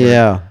that's covered.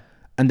 Yeah.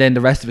 And then the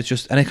rest of it's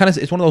just, and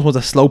it's one of those ones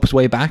that slopes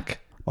way back.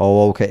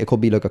 Oh, okay. It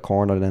could be like a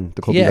corner then.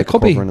 There could be like a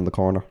covering in the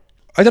corner.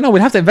 I don't know.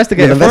 We'll have to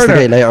investigate We'll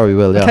investigate later. We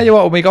will. Yeah. I'll tell you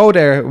what. When we go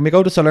there, when we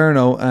go to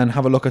Salerno and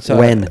have a look at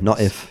when, not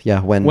if.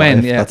 Yeah, when.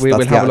 When? Yeah, we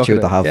will have a look at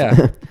it. Have.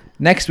 Yeah.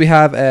 Next we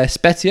have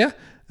Spezia.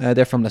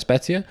 They're from La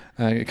Spezia,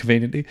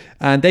 conveniently,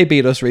 and they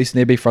beat us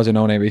recently. They beat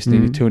Frosinone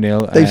recently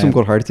 2-0. They've some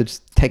good heritage.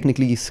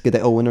 Technically,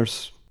 Scudetto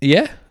winners.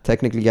 Yeah.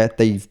 Technically, yeah.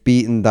 They've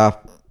beaten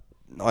that.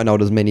 I know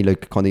there's many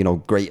like kind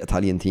of great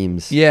Italian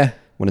teams. Yeah.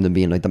 One of them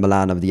being like the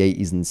Milan of the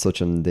 80s and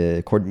such, and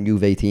the current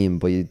Juve team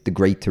by the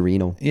great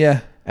Torino.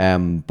 Yeah.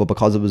 But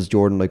because it was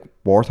during like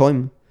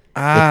wartime,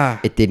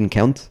 it didn't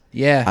count.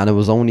 Yeah. And it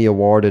was only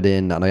awarded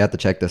in, and I had to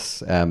check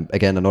this.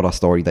 Again, another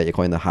story that you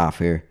kind of have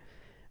here.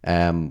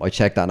 I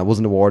checked that and it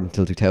wasn't awarded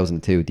until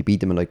 2002. They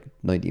beat them in like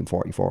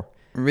 1944.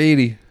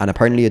 Really? And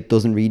apparently it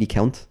doesn't really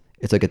count.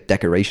 It's like a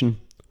decoration.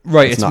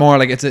 Right. It's more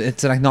like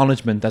it's an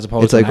acknowledgement as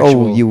opposed to like,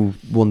 oh, you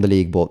won the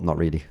league, but not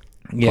really.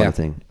 Yeah. Kind of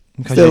thing.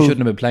 Because you shouldn't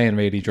have been playing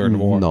really during the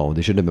war. No,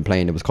 they shouldn't have been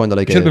playing. It was kind of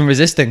like should have been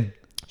resisting.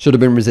 Should have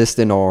been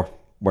resisting or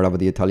whatever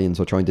the Italians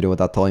were trying to do at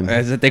that time.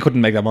 They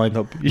couldn't make their mind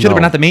up. You should have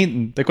been at the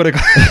meeting. They could have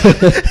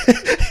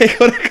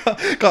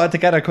got it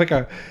together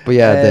quicker. But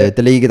yeah,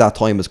 the league at that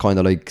time was kind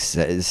of like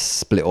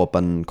split up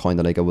and kind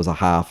of like it was a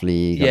half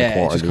league and a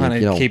quarter just league.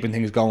 kind of keeping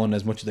things going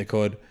as much as they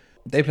could.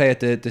 They play at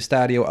the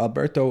Stadio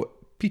Alberto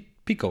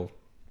Pico.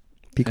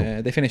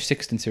 They finished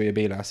 6th in Serie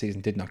B last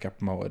season, did not get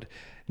promoted.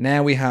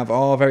 Now we have,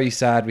 very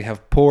sad, we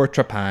have poor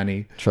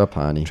Trapani.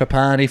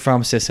 Trapani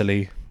from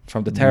Sicily,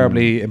 from the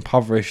terribly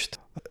impoverished...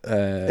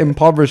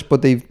 impoverished,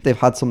 but they've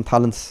had some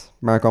talents.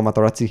 Marco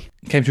Materazzi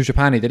came through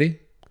Trapani, did he?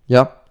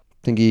 Yeah, I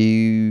think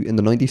he in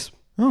the 90s.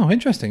 Oh,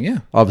 interesting, yeah.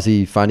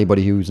 Obviously, for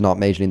anybody who's not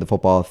majoring in the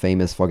football,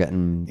 famous for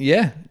getting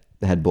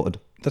head butted.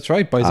 That's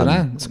right, by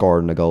Zidane.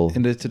 Scoring a goal.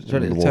 In the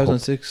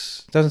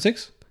 2006?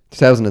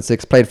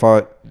 2006, played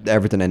for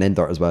Everton and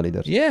Inter as well, he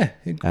did. Yeah.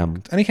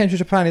 And he came to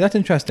Trapani. That's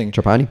interesting.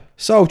 Trapani.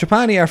 So,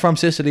 Trapani are from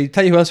Sicily.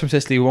 Tell you who else from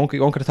Sicily we won't get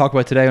to talk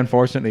about today,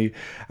 unfortunately.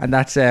 And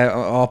that's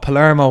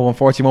Palermo,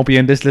 unfortunately, won't be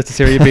in this list of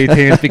Serie B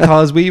teams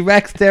because we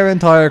wrecked their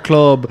entire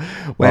club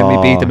when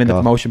we beat them in the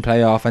promotion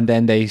playoff, and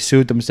then they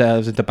sued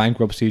themselves into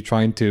bankruptcy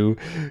trying to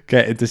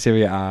get into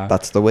Serie A.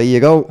 That's the way you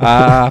go.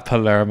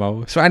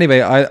 Palermo. So anyway,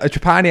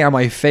 Trapani are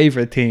my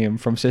favourite team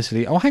from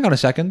Sicily. Oh, hang on a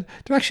second.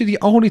 They're actually the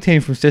only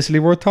team from Sicily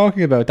we're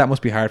talking about. That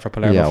must be hard for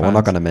Palermo fans. We're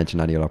not going to mention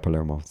any of our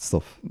Palermo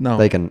stuff. No.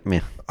 They can,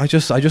 I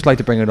just like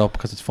to bring it up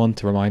because it's fun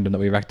to remind them that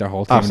we wrecked their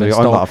whole team. Absolutely,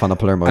 I'm not a fan of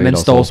Palermo. And then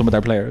stole some of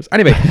their players.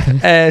 Anyway,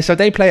 so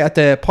they play at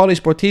the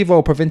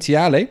Polisportivo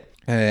Provinciale,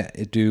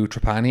 do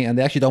Trapani, and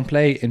they actually don't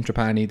play in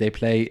Trapani. They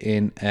play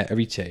in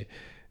Erice,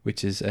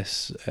 which is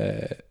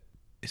a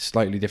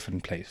slightly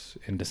different place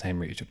in the same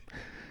region.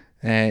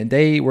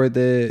 They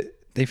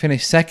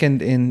finished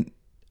second in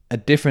a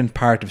different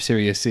part of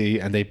Serie C,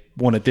 and they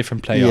won a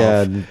different playoff.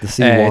 Yeah, the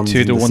C1s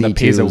to the one that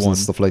Pisa won, and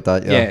stuff like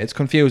that. Yeah, it's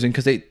confusing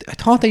because I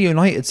thought they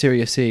united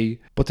Serie C,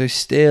 but there's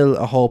still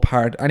a whole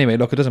part. Anyway,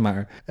 look, it doesn't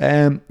matter.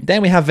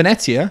 Then we have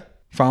Venezia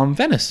from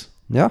Venice.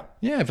 Yeah,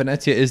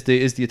 Venezia is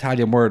the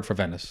Italian word for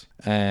Venice.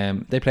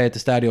 They play at the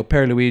Stadio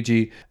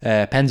Pierluigi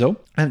Penzo,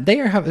 and they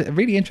have a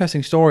really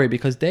interesting story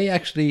because they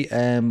actually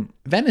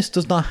Venice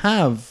does not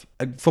have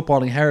a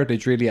footballing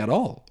heritage really at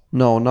all.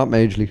 No, not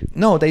majorly.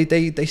 No,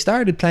 they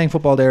started playing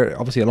football there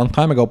obviously a long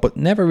time ago, but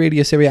never really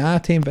a Serie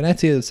A team.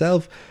 Venezia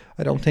itself,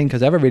 I don't think,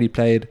 has ever really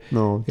played.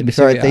 No, in the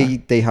Serie A.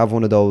 They have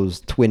one of those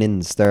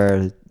twin-ins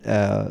there.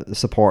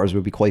 supporters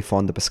would be quite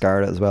fond of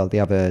Pescara as well. They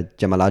have a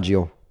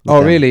Gemalaggio.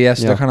 Oh, really?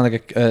 Yes, they're kind of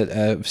like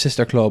a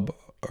sister club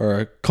or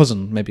a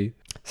cousin, maybe.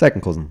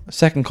 Second cousin,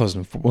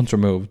 once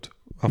removed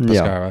of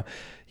Pescara.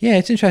 Yeah,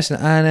 it's interesting,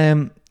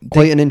 and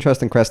quite an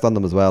interesting crest on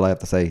them as well. I have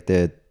to say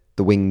the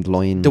winged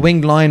line. The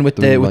winged line with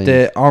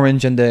the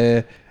orange and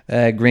the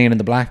green and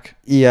the black.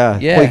 Yeah,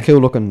 quite cool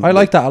looking. I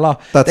like that a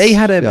lot. They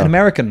had an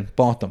American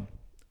bought them,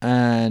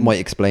 and might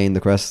explain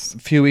the crest. A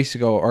few years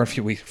ago,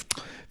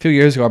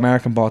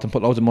 American bought them,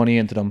 put loads of money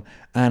into them,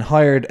 and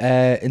hired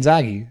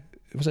Inzaghi.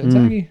 Was it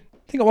Inzaghi?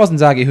 I think it was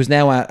Inzaghi, who's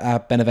now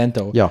at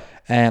Benevento. Yeah.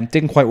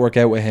 Didn't quite work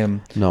out with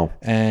him. No.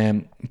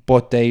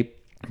 But they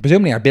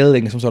presumably are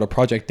building some sort of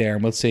project there,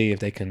 and we'll see if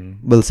they can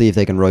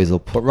rise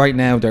up. But right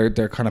now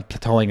they're kind of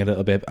plateauing a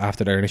little bit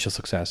after their initial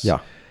success. Yeah.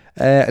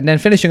 And then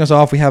finishing us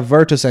off, we have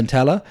Virtus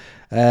Entella,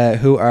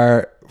 who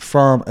are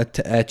from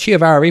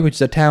Chiavari, which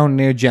is a town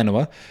near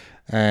Genoa.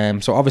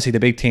 So obviously the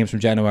big teams from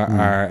Genoa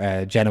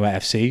are Genoa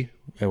FC,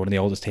 one of the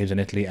oldest teams in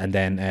Italy, and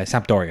then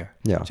Sampdoria,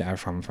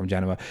 from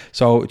Genoa.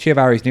 So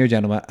Chiavari is near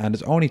Genoa, and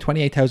there's only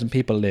 28,000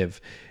 people live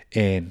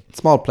in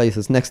small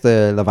places next to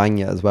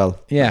Lavagna as well.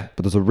 Yeah,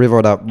 but there's a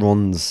river that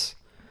runs,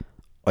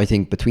 I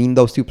think, between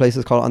those two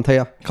places called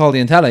Antella. Called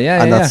the Antella,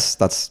 yeah, and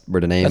that's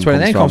where the name. That's where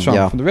the name comes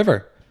from, from the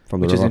river,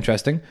 which is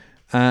interesting.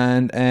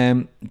 And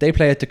they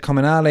play at the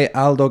Comunale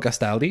Aldo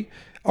Gastaldi.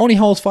 Only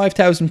holds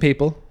 5,000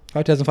 people.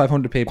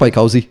 5,500 people. Quite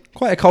cozy.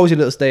 Quite a cozy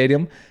little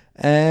stadium.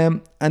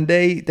 And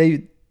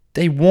they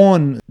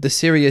won the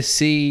Serie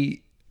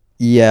C.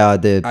 Yeah,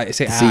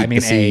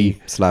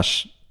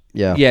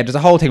 Yeah, there's a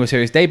whole thing with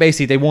Serie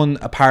C. They won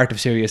a part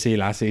of Serie C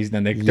last season,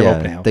 and they're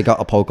up now. They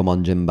got a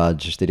Pokemon gym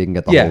badge. They didn't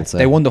get the whole set.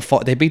 They won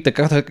they beat they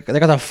got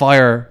the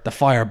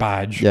fire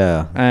badge.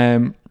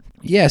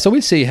 Yeah. So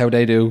we'll see how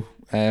they do.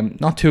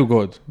 Not too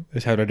good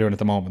is how they're doing at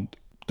the moment.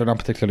 They're not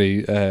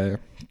particularly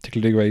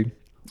great.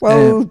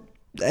 Well,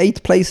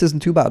 8th place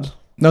isn't too bad.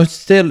 No, it's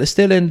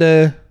still in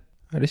the.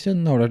 Are they still?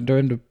 No,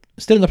 they're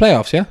still in the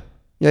playoffs. Yeah.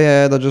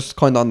 Yeah, they're just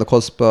kind of on the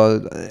cusp.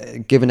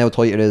 Given how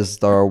tight it is,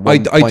 they're I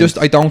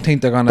don't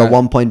think they're gonna. They're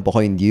 1 point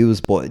behind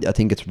yous, but I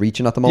think it's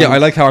reaching at the moment. Yeah, I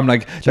like how I'm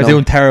like they're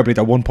doing terribly.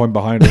 They're 1 point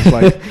behind us.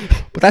 Like,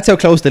 but that's how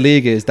close the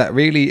league is. That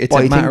really, it's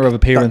a matter of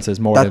appearances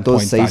more than point value.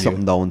 That does say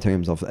something though, in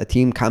terms of a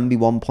team can be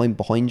 1 point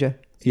behind you.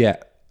 Yeah.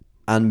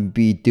 And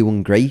be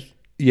doing great.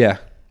 Yeah.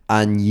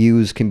 And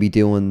yous can be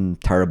doing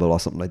terrible or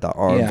something like that,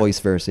 or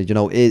vice versa. You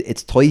know,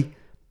 it's tight,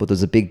 but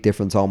there's a big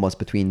difference almost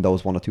between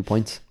those 1 or 2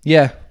 points.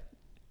 Yeah.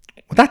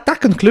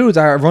 That concludes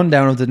our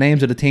rundown of the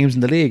names of the teams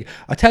in the league.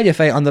 I tell you,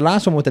 Faye, on the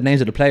last one with the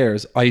names of the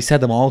players, I said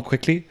them all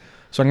quickly,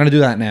 so I'm going to do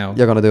that now.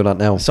 You're going to do that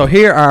now. So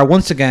here are,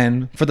 once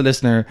again, for the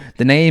listener,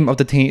 the names of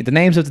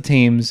the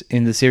teams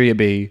in the Serie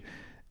B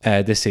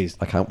this season.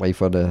 I can't wait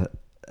for the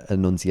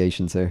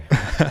enunciations here.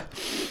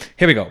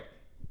 Here we go.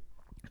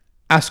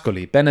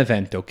 Ascoli,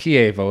 Benevento,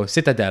 Chievo,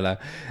 Cittadella.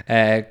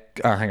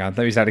 Hang on,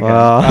 let me start again.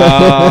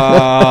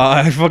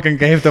 I fucking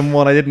gave them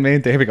one I didn't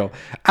mean to. Here we go.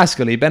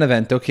 Ascoli,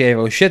 Benevento,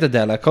 Chievo,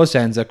 Cittadella,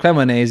 Cosenza,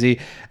 Cremonese,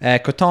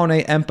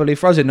 Crotone, Empoli,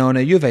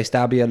 Frosinone, Juve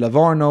Stabia,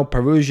 Livorno,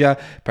 Perugia,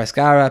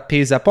 Pescara,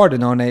 Pisa,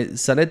 Pordenone,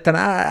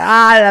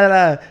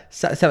 Salernitana.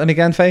 Tell me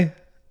again, Faye.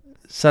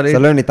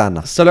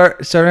 Salernitana.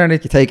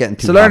 You take it in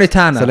two.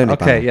 Salernitana.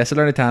 Okay, yeah,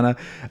 Salernitana.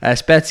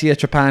 Spezia,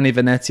 Trapani,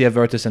 Venezia,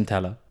 Virtus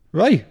Entella.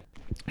 Right.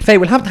 Faye,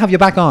 we'll have to have you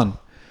back on.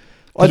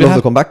 I'd love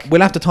to come back. We'll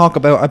have to talk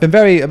about. I've been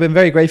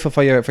very grateful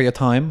for your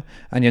time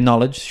and your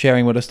knowledge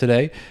sharing with us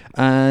today.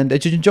 And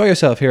did you enjoy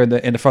yourself here in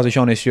the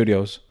Frosinone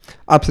studios?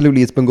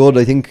 Absolutely, it's been good.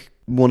 I think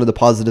one of the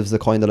positives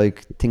of kind of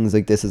like things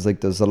like this is like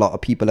there's a lot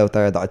of people out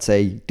there that I'd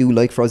say do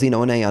like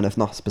Frosinone, and if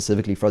not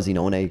specifically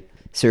Frosinone,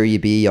 Serie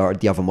B, or do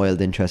you have a mild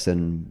interest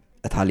in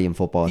Italian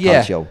football,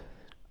 calcio?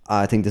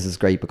 I think this is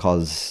great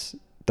because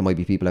there might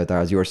be people out there,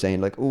 as you were saying,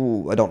 like,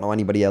 oh, I don't know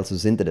anybody else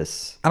who's into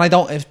this. And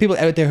if people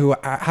out there who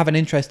have an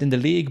interest in the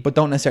league but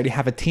don't necessarily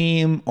have a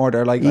team, or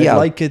they're like, I'd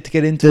like it to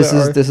get into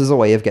it. This is a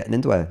way of getting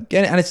into it.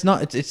 And it's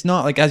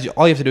not like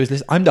all you have to do is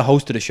listen. I'm the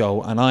host of the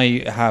show, and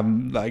I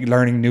am like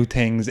learning new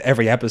things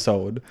every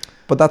episode.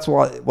 But that's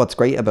what's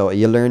great about it.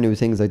 You learn new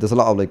things. Like there's a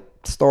lot of like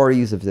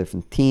stories of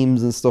different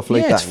teams and stuff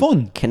like that. Yeah, it's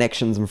fun.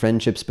 Connections and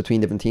friendships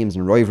between different teams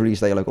and rivalries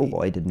that you're like, oh,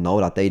 I didn't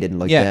know that they didn't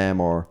like them,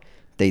 or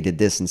they did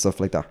this and stuff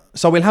like that.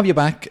 So we'll have you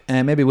back,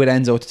 maybe with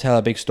Enzo, to tell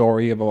a big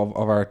story of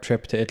our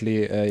trip to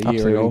Italy a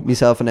year ago.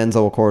 Myself and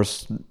Enzo, of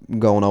course,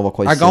 going over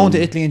quite soon. Going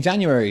to Italy in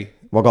January.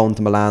 We're going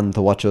to Milan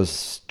to watch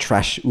us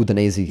trash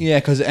Udinese. Yeah,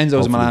 because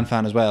Enzo's a Milan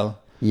fan as well.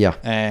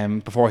 Yeah.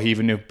 Before he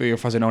even knew being a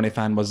Frosinone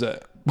fan was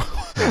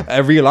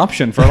a real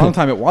option. For a long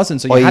time it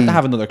wasn't, so you had to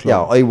have another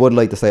club. Yeah, I would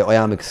like to say I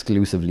am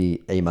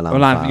exclusively a Milan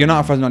fan. You're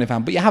not a Frosinone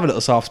fan, but you have a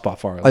little soft spot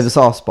for us. I have a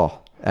soft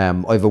spot. I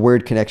have a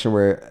weird connection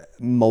where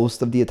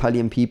most of the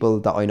Italian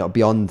people that I know,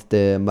 beyond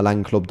the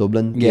Milan Club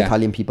Dublin, the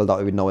Italian people that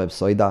I would know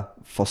outside that,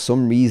 for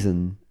some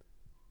reason,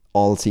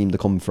 all seem to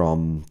come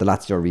from the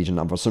Lazio region,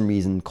 and for some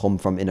reason come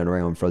from in and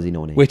around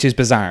Frosinone. Which is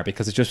bizarre,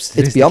 because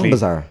it's beyond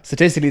bizarre.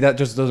 Statistically, that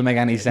just doesn't make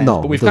any sense.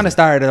 No, but we've kind of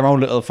started our own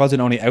little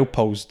Frosinone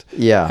outpost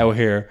out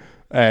here.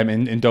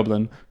 in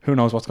Dublin. Who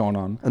knows what's going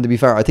on? And to be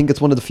fair, I think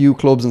it's one of the few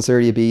clubs in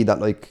Serie B that,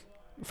 like,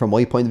 from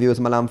my point of view as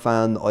a Milan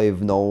fan,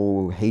 I've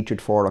no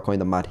hatred for or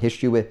kind of mad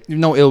history with. You've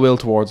no ill will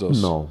towards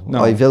us. No.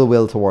 I've ill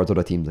will towards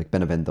other teams like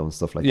Benevento and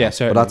stuff like that.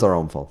 Certainly. But that's our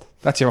own fault.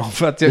 That's your own.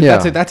 Yeah.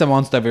 That's a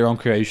monster of your own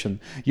creation.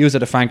 Use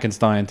it a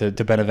Frankenstein to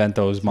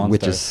Benevento's monster.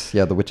 Witches.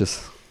 Yeah, the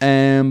witches.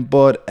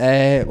 But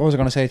what was I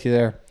going to say to you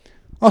there?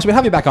 Oh, so we'll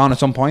have you back on at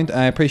some point.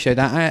 I appreciate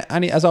that.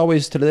 As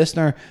always, to the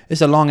listener,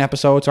 it's a long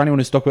episode, so anyone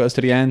who stuck with us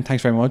to the end,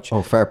 thanks very much.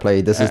 Oh, fair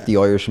play. This is the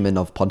Irishman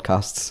of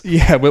podcasts.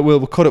 Yeah,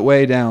 we'll cut it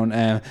way down.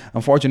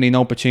 Unfortunately,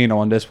 no Pacino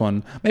on this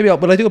one. Maybe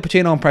will I do a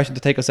Pacino impression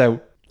to take us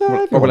out?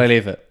 Or will I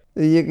leave it?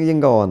 You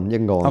can go on.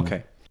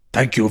 Okay.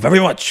 Thank you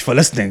very much for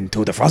listening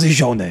to the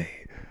Frosinone.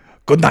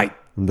 Good night.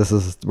 And this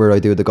is where I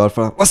do the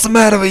Godfather. What's the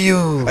matter with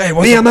you? Hey,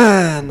 be a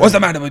man. What's the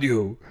matter with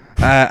you?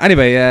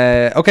 Anyway,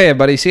 okay,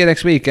 everybody. See you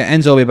next week.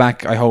 Enzo will be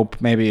back, I hope.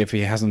 Maybe if he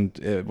hasn't,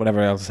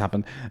 whatever else has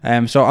happened.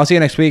 So I'll see you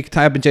next week.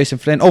 I've been Jason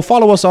Flynn. Oh,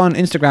 follow us on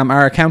Instagram.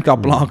 Our account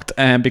got blocked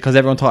because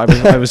everyone thought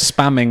I was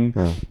spamming.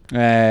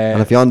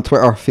 And if you're on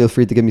Twitter, feel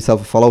free to give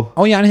myself a follow.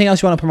 Oh yeah, anything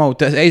else you want to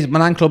promote?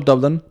 Milan Club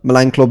Dublin.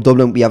 Milan Club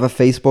Dublin. We have a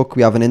Facebook,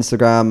 we have an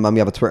Instagram, and we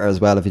have a Twitter as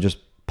well. If you just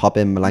pop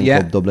in Milan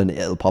Club Dublin,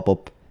 it'll pop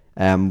up.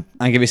 And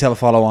give yourself a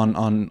follow on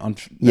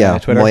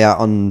Twitter.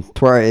 On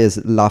Twitter is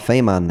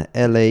Lafayman,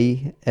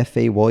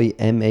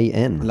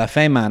 LAFAYMAN.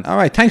 Lafayman. All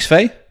right, thanks,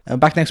 Faye.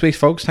 Back next week,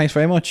 folks. Thanks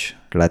very much.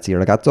 Grazie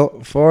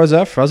ragazzo.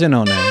 Forza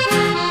Frosinone.